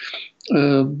is.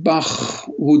 Bach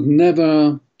would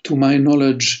never, to my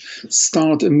knowledge,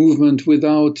 start a movement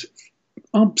without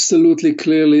absolutely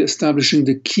clearly establishing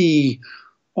the key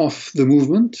of the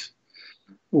movement,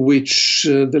 which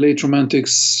the late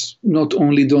Romantics not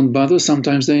only don't bother,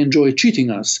 sometimes they enjoy cheating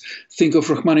us. Think of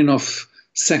Rachmaninoff's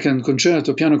second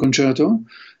concerto, piano concerto.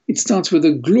 It starts with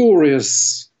a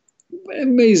glorious,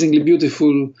 amazingly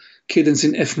beautiful cadence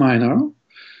in F minor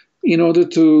in order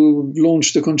to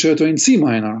launch the concerto in C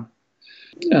minor.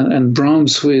 And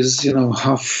Brahms, who is,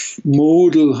 half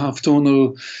modal, half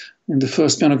tonal in the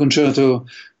first piano concerto,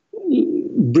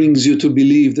 brings you to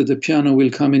believe that the piano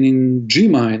will come in G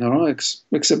minor,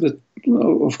 except that,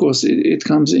 of course, it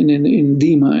comes in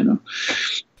D minor.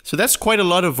 So that's quite a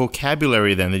lot of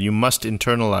vocabulary then that you must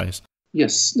internalize.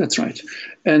 Yes, that's right.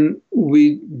 And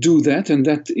we do that, and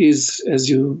that is, as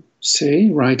you say,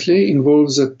 rightly,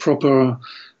 involves a proper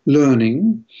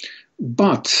learning.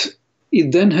 But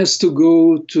it then has to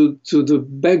go to the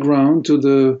background, to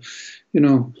the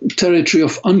territory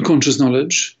of unconscious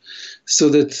knowledge, so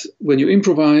that when you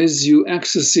improvise, you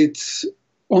access it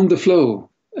on the flow.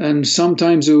 And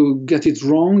sometimes you get it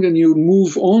wrong and you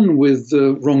move on with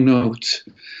the wrong note.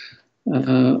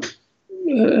 And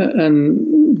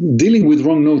dealing with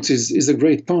wrong notes is a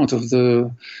great part of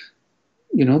the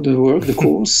work, the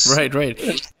course. Right.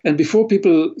 And before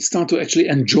people start to actually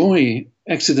enjoy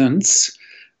accidents,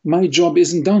 my job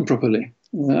isn't done properly.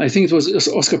 I think it was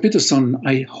Oscar Peterson,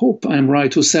 I hope I'm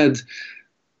right, who said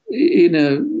in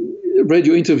a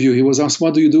radio interview, he was asked,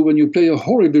 what do you do when you play a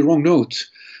horribly wrong note?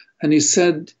 And he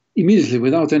said immediately,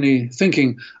 without any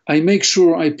thinking, I make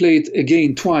sure I play it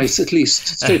again twice at least,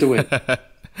 straight away.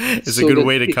 It's a good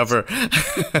way to cover.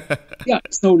 Yeah,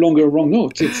 it's no longer a wrong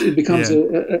note. It becomes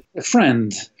a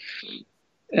friend.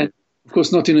 And of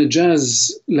course, not in a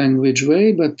jazz language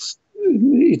way, but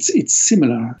it's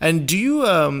similar. And do you,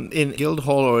 in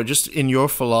Guildhall or just in your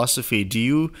philosophy, do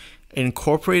you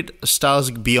incorporate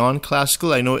styles beyond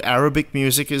classical? I know Arabic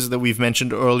music is that we've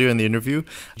mentioned earlier in the interview.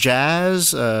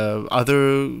 Jazz,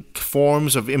 other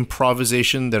forms of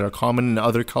improvisation that are common in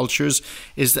other cultures.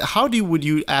 Would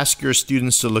you ask your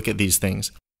students to look at these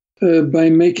things? By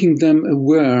making them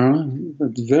aware,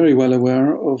 but very well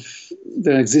aware of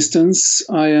their existence.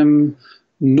 I am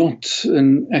not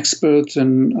an expert,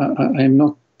 and I am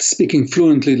not speaking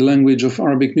fluently the language of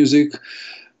Arabic music.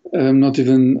 not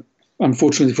even,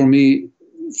 unfortunately for me,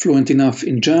 fluent enough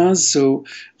in jazz. So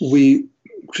we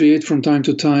create from time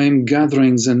to time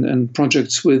gatherings and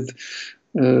projects with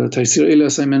Taysir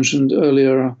Elias, I mentioned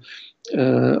earlier,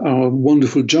 our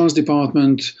wonderful jazz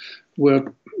department, where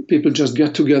people just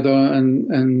get together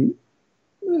and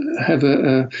have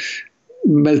a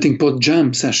melting pot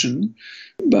jam session.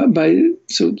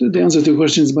 So the answer to your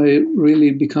question is by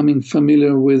really becoming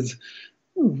familiar with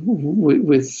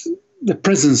the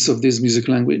presence of this music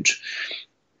language.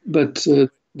 But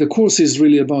the course is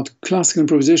really about classical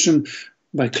improvisation.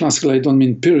 By classical, I don't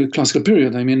mean classical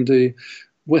period. I mean the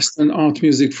Western art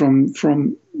music from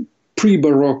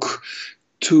pre-Baroque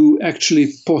to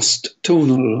actually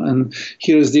post-tonal. And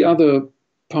here's the other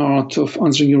part of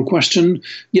answering your question.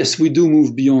 Yes, we do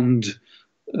move beyond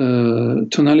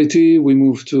tonality. We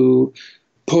move to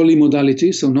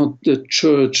polymodality, so not the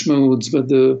church modes, but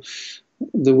the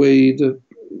way the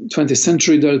 20th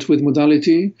century dealt with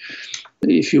modality.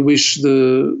 If you wish,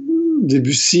 the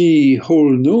Debussy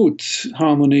whole note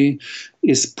harmony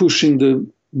is pushing the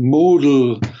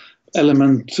modal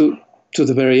element to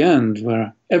the very end,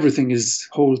 where everything is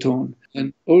whole tone,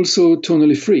 and also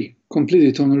tonally free,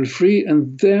 completely tonally free.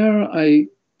 And there I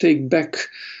take back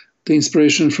the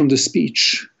inspiration from the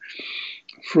speech,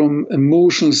 from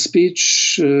emotional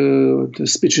speech, the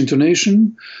speech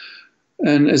intonation.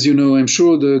 And as you know, I'm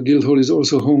sure the Guildhall is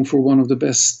also home for one of the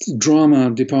best drama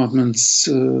departments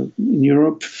in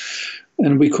Europe.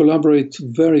 And we collaborate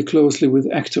very closely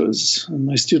with actors. And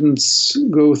my students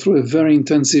go through a very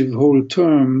intensive whole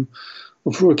term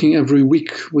of working every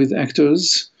week with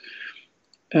actors.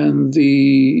 And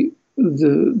the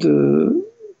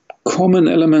common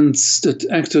elements that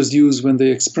actors use when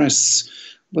they express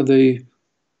what they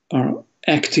are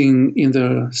acting in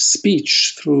their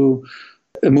speech through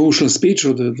emotional speech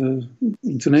or the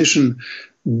intonation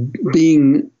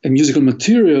being a musical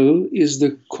material is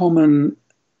the common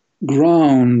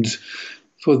ground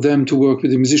for them to work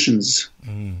with the musicians.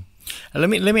 Let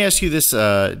me ask you this,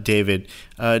 David.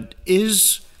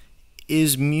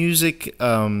 Is music?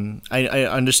 I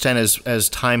understand as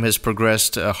time has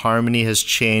progressed, harmony has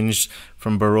changed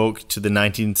from Baroque to the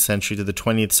 19th century to the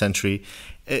 20th century.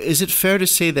 Is it fair to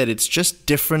say that it's just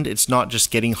different? It's not just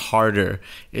getting harder.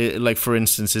 Like, for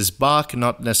instance, is Bach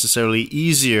not necessarily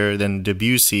easier than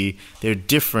Debussy? They're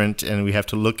different, and we have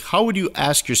to look. How would you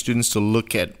ask your students to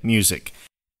look at music?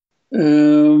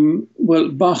 Well,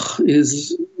 Bach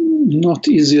is not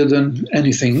easier than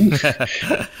anything.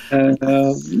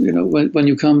 When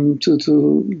you come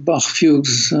to Bach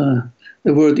fugues,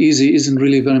 the word easy isn't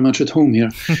really very much at home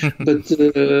here. But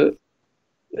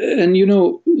and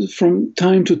from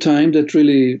time to time, that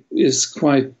really is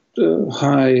quite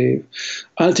high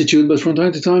altitude. But from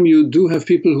time to time, you do have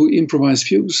people who improvise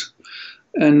fugues,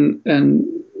 and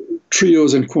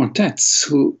trios and quartets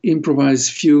who improvise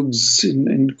fugues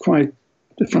in quite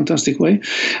a fantastic way.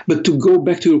 But to go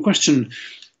back to your question,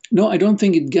 no, I don't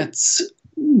think it gets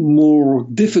more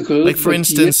difficult. Like, for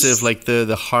instance, if like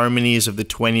the harmonies of the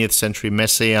 20th century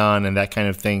Messiaen and that kind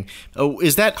of thing,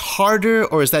 is that harder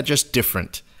or is that just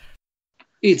different?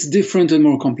 It's different and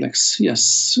more complex,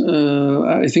 yes.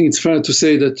 I think it's fair to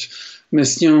say that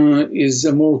Messiaen is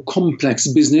a more complex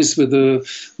business with the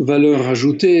valeur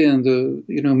ajoutée and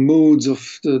the modes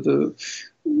of the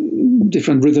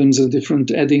different rhythms and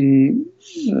different adding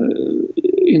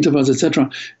intervals, etc.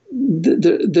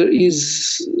 There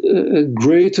is a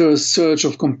greater surge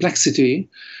of complexity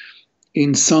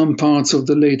in some parts of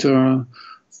the later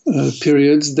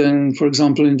periods than, for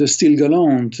example, in the Style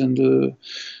Galant and the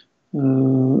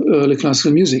early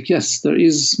classical music. Yes, there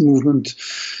is movement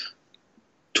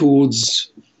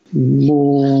towards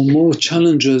more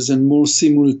challenges and more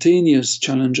simultaneous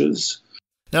challenges.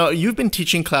 Now, you've been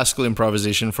teaching classical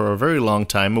improvisation for a very long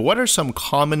time. What are some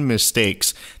common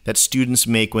mistakes that students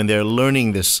make when they're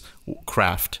learning this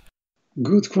craft?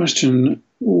 Good question.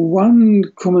 One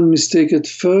common mistake at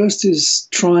first is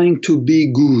trying to be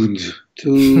good,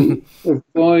 to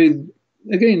avoid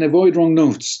wrong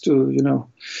notes,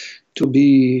 to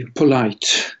be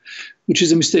polite, which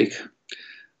is a mistake.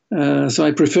 So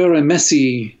I prefer a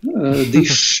messy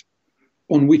dish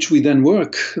on which we then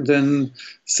work than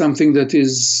something that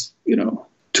is,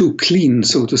 too clean,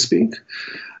 so to speak,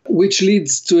 which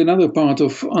leads to another part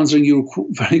of answering your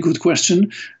very good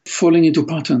question, falling into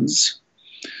patterns.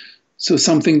 So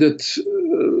something that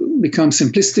becomes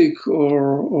simplistic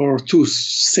or too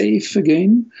safe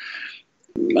again.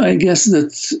 I guess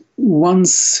that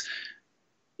once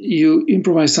you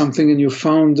improvise something and you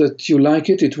found that you like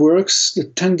it, it works, the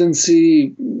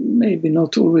tendency, maybe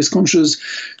not always conscious,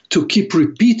 to keep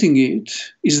repeating it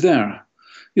is there.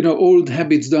 old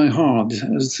habits die hard,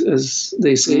 as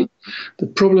they say. The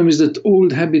problem is that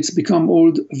old habits become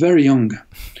old very young.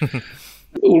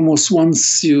 Almost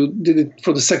once you did it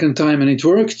for the second time and it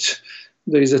worked,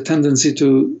 there is a tendency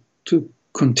to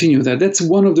continue that. That's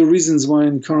one of the reasons why I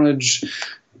encourage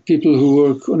people who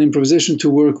work on improvisation to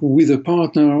work with a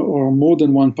partner or more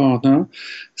than one partner,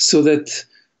 so that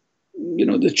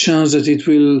the chance that it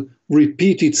will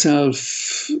repeat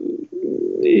itself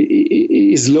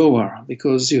is lower,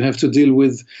 because you have to deal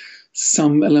with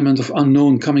some element of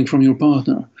unknown coming from your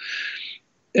partner.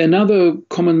 Another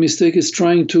common mistake is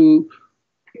trying to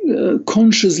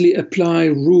consciously apply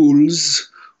rules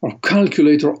or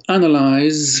calculate or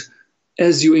analyze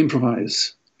as you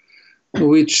improvise,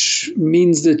 which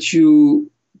means that you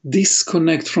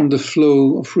disconnect from the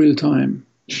flow of real time.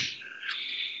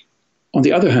 On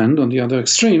the other hand, on the other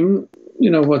extreme,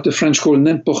 what the French call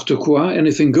n'importe quoi,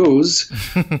 anything goes,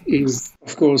 is,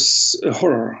 of course, a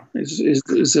horror.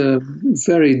 It's a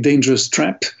very dangerous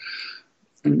trap.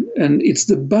 And it's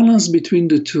the balance between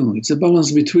the two. It's a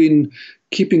balance between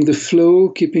keeping the flow,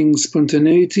 keeping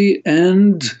spontaneity,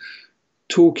 and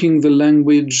talking the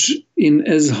language in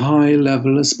as high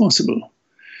level as possible.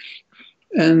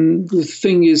 And the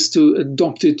thing is to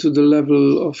adopt it to the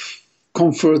level of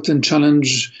comfort and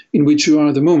challenge in which you are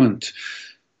at the moment.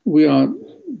 We are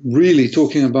really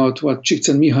talking about what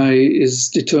Csikszentmihalyi is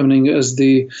determining as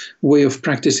the way of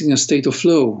practicing a state of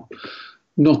flow.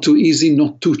 Not too easy,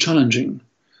 not too challenging.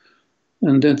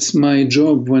 And that's my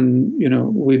job when, we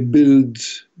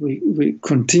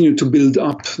continue to build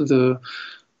up the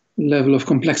level of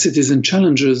complexities and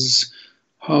challenges,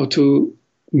 how to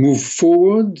move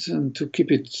forward and to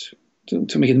keep it,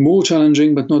 to make it more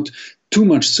challenging, but not too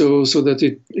much so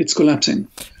that it's collapsing.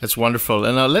 That's wonderful.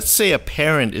 And now let's say a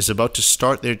parent is about to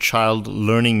start their child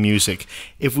learning music.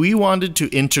 If we wanted to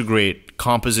integrate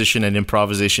composition and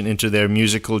improvisation into their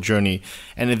musical journey,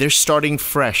 and if they're starting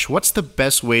fresh, what's the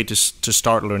best way to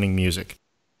start learning music?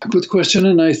 Good question.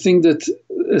 And I think that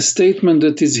a statement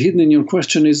that is hidden in your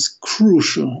question is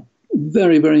crucial,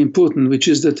 very, very important, which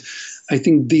is that I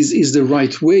think this is the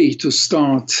right way to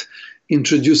start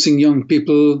introducing young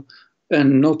people,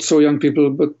 and not so young people,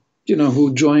 but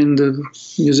who join the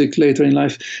music later in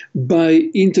life, by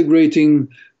integrating,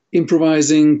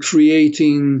 improvising,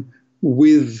 creating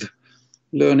with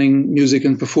learning music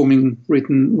and performing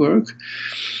written work.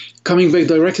 Coming back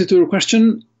directly to your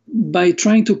question, by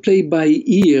trying to play by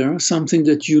ear something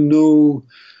that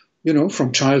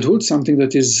from childhood, something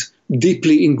that is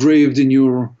deeply engraved in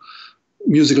your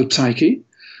musical psyche,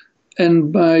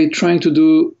 and by trying to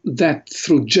do that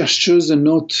through gestures and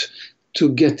not to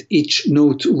get each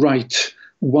note right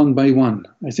one by one.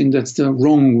 I think that's the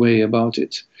wrong way about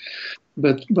it.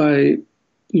 But by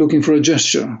looking for a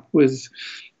gesture with,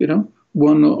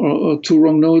 one or two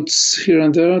wrong notes here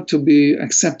and there to be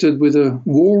accepted with a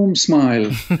warm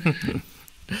smile.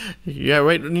 Yeah,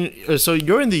 right. So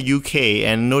you're in the UK,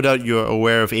 and no doubt you're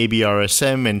aware of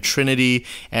ABRSM and Trinity,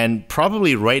 and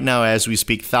probably right now as we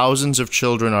speak, thousands of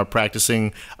children are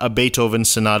practicing a Beethoven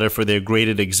sonata for their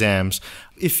graded exams.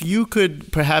 If you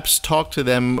could perhaps talk to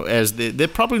them, as they're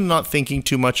probably not thinking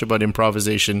too much about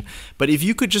improvisation, but if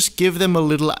you could just give them a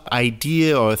little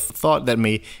idea or thought that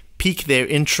may pique their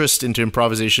interest into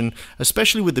improvisation,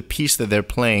 especially with the piece that they're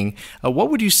playing, what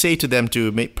would you say to them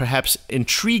to perhaps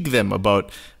intrigue them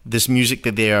about this music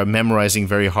that they are memorizing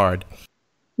very hard?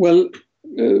 Well,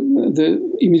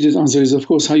 the immediate answer is, of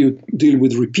course, how you deal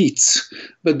with repeats.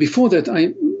 But before that,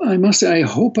 I must say, I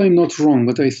hope I'm not wrong,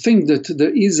 but I think that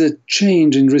there is a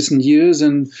change in recent years,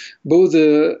 and both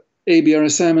the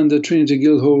ABRSM and the Trinity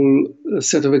Guildhall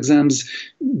set of exams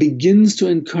begins to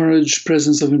encourage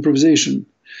presence of improvisation.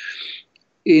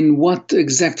 In what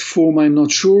exact form, I'm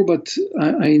not sure, but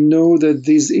I know that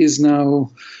this is now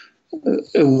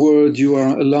a word you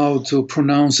are allowed to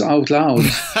pronounce out loud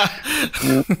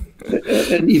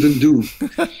and even do.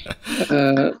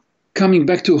 Coming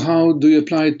back to how do you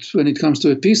apply it when it comes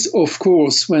to a piece, of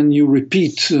course, when you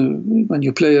repeat, when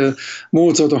you play a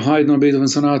Mozart or Haydn or Beethoven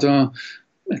sonata,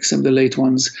 except the late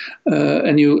ones,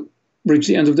 and you reach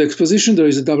the end of the exposition, there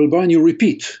is a double bar and you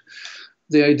repeat.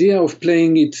 The idea of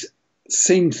playing it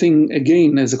same thing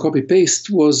again as a copy-paste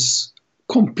was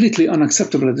completely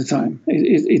unacceptable at the time.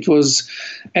 It was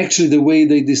actually the way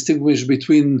they distinguish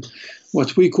between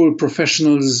what we call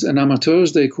professionals and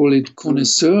amateurs. They call it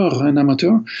connoisseur and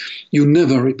amateur. You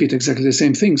never repeat exactly the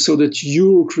same thing, so that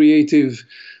your creative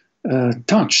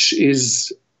touch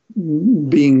is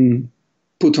being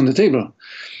put on the table.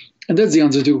 And that's the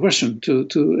answer to your question,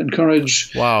 to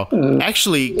encourage. Wow.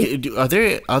 Actually, are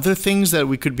there other things that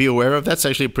we could be aware of? That's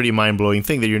actually a pretty mind-blowing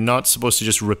thing, that you're not supposed to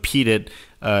just repeat it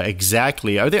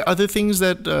exactly. Are there other things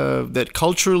that that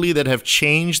culturally that have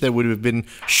changed that would have been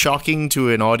shocking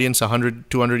to an audience 100,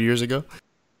 200 years ago?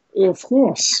 Of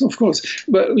course.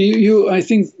 But you I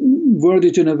think, word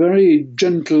it in a very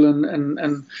gentle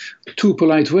and too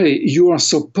polite way. You are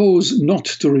supposed not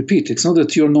to repeat. It's not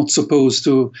that you're not supposed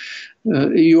to.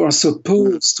 You are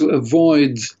supposed to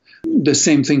avoid the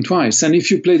same thing twice. And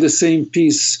if you play the same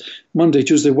piece Monday,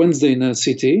 Tuesday, Wednesday in a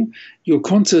city, your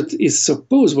concert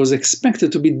was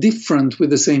expected to be different with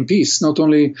the same piece. Not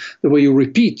only the way you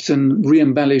repeat and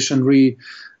re-embellish and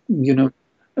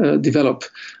develop,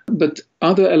 but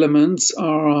other elements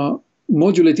are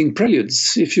modulating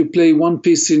preludes. If you play one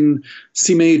piece in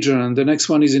C major and the next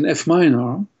one is in F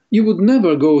minor, you would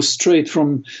never go straight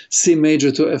from C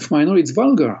major to F minor. It's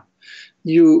vulgar.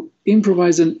 You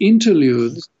improvise an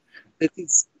interlude that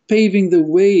is paving the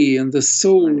way and the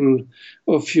soul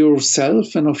of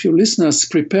yourself and of your listeners,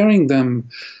 preparing them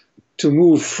to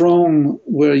move from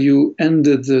where you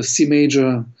ended the C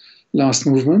major last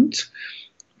movement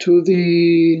to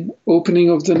the opening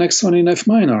of the next one in F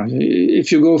minor.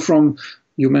 If you go from,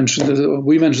 we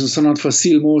mentioned sonata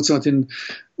facile Mozart in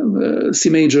C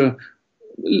major.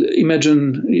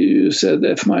 Imagine you said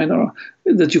F minor,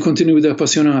 that you continue with the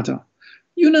Appassionata.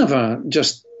 You never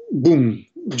just boom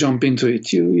jump into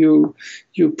it. You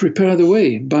prepare the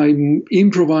way by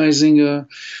improvising a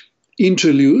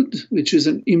interlude, which is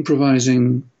an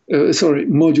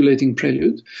modulating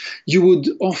prelude. You would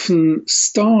often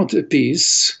start a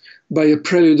piece by a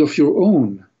prelude of your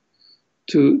own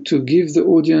to give the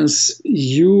audience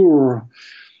your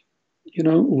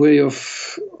way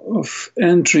of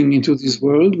entering into this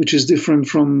world, which is different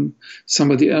from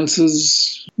somebody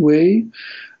else's way.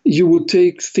 You would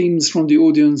take themes from the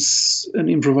audience and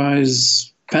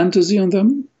improvise fantasy on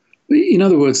them. In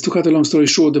other words, to cut a long story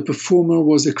short, the performer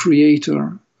was a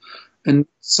creator and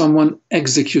someone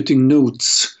executing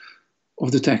notes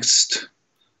of the text.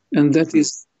 And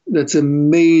that's a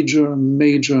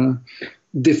major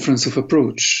difference of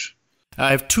approach.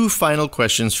 I have two final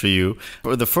questions for you.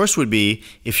 The first would be,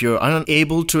 if you're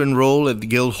unable to enroll at the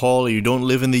Guildhall or you don't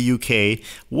live in the UK,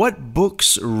 what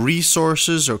books,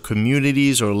 resources, or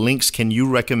communities or links can you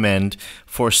recommend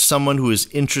for someone who is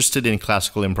interested in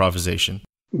classical improvisation?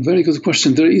 Very good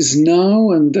question. There is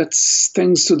now, and that's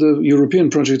thanks to the European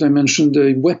project I mentioned,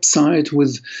 a website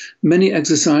with many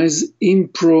exercises,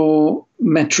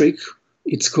 Imprometric,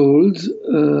 it's called,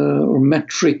 or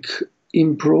Metric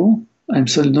Impro. I'm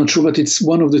certainly not sure, but it's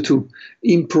one of the two.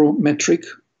 Imprometric,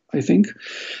 I think,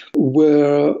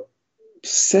 where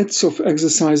sets of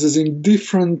exercises in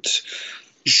different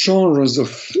genres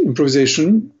of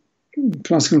improvisation,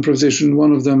 classical improvisation,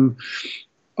 one of them,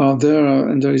 are there,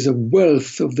 and there is a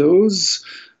wealth of those.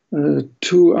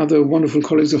 Two other wonderful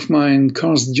colleagues of mine,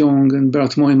 Karst Jong and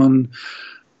Bert Moyman,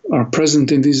 are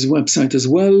present in this website as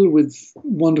well with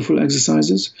wonderful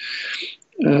exercises.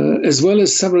 As well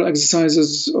as several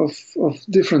exercises of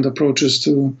different approaches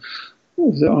to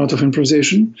the art of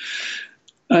improvisation.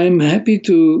 I'm happy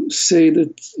to say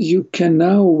that you can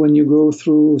now, when you go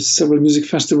through several music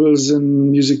festivals and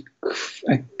music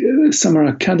summer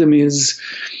academies,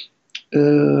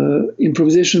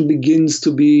 improvisation begins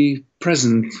to be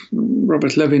present.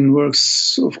 Robert Levin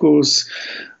works, of course,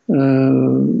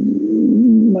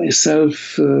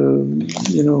 myself,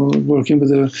 working with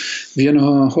the Vienna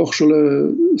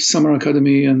Hochschule Summer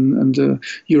Academy and the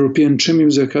European Chamber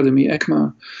Music Academy,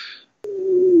 ECMA.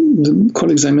 The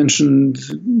colleagues I mentioned,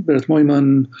 Bert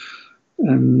Moyman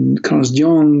and Karst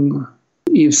Jong,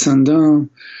 Yves Sandin.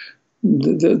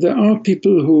 There are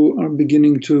people who are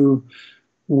beginning to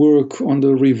work on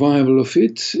the revival of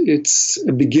it. It's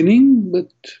a beginning, but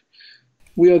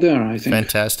we are there, I think.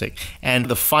 Fantastic. And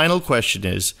the final question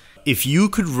is, if you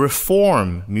could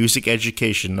reform music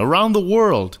education around the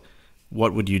world,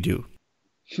 what would you do?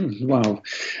 Wow.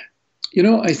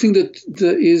 I think that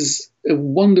there is a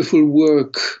wonderful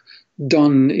work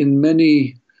done in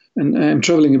many, and I'm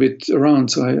traveling a bit around,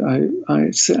 so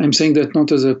I'm saying that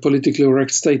not as a politically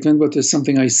correct statement, but as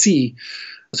something I see.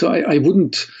 So I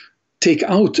wouldn't take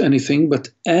out anything, but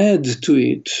add to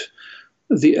it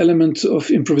the element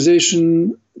of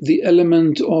improvisation, the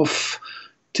element of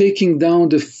taking down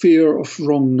the fear of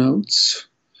wrong notes,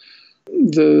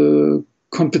 the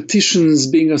competitions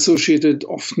being associated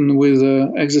often with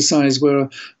an exercise where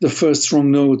the first wrong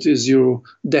note is your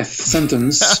death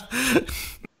sentence.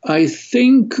 I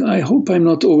hope I'm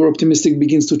not over-optimistic,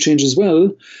 begins to change as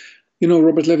well.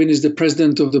 Robert Levin is the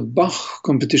president of the Bach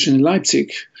competition in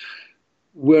Leipzig.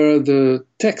 where the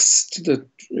text that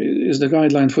is the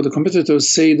guideline for the competitors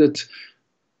say that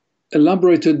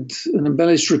elaborated and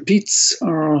embellished repeats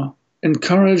are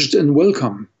encouraged and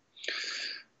welcome,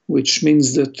 which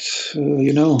means that,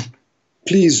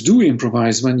 please do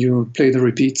improvise when you play the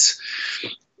repeats.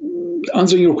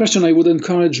 Answering your question, I would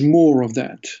encourage more of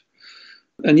that.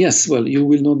 And yes, well, you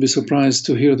will not be surprised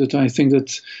to hear that I think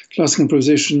that classical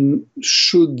improvisation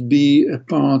should be a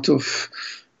part of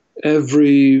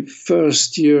every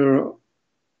first-year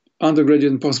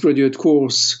undergraduate and postgraduate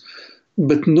course,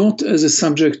 but not as a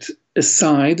subject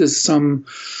aside, as some,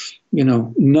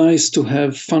 nice to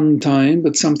have fun time,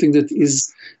 but something that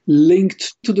is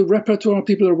linked to the repertoire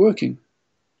people are working.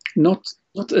 Not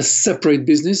a separate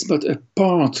business, but a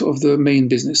part of the main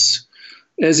business,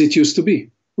 as it used to be,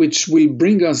 which will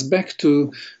bring us back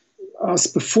to us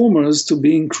performers to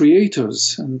being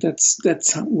creators. And that's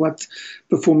what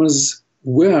performers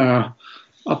were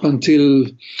up until,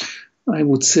 I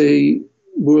would say,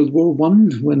 World War I,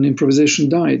 when improvisation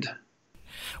died.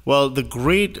 Well, the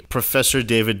great Professor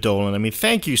David Dolan,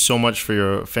 thank you so much for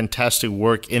your fantastic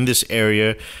work in this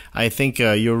area. I think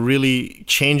you're really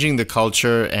changing the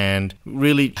culture and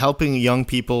really helping young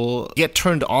people get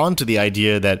turned on to the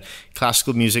idea that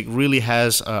classical music really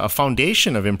has a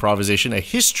foundation of improvisation, a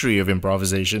history of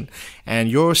improvisation,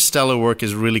 and your stellar work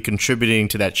is really contributing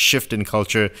to that shift in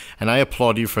culture, and I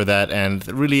applaud you for that. And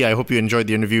really, I hope you enjoyed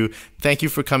the interview. Thank you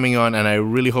for coming on, and I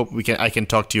really hope I can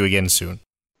talk to you again soon.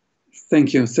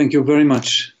 Thank you. Thank you very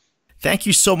much. Thank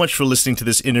you so much for listening to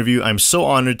this interview. I'm so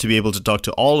honored to be able to talk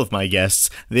to all of my guests.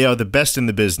 They are the best in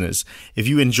the business. If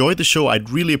you enjoyed the show, I'd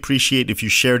really appreciate if you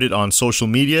shared it on social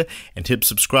media and hit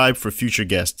subscribe for future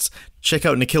guests. Check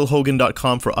out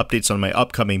nikhilhogan.com for updates on my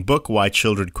upcoming book, Why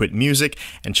Children Quit Music,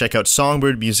 and check out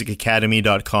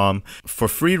songbirdmusicacademy.com for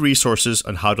free resources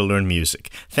on how to learn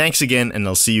music. Thanks again, and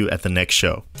I'll see you at the next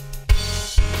show.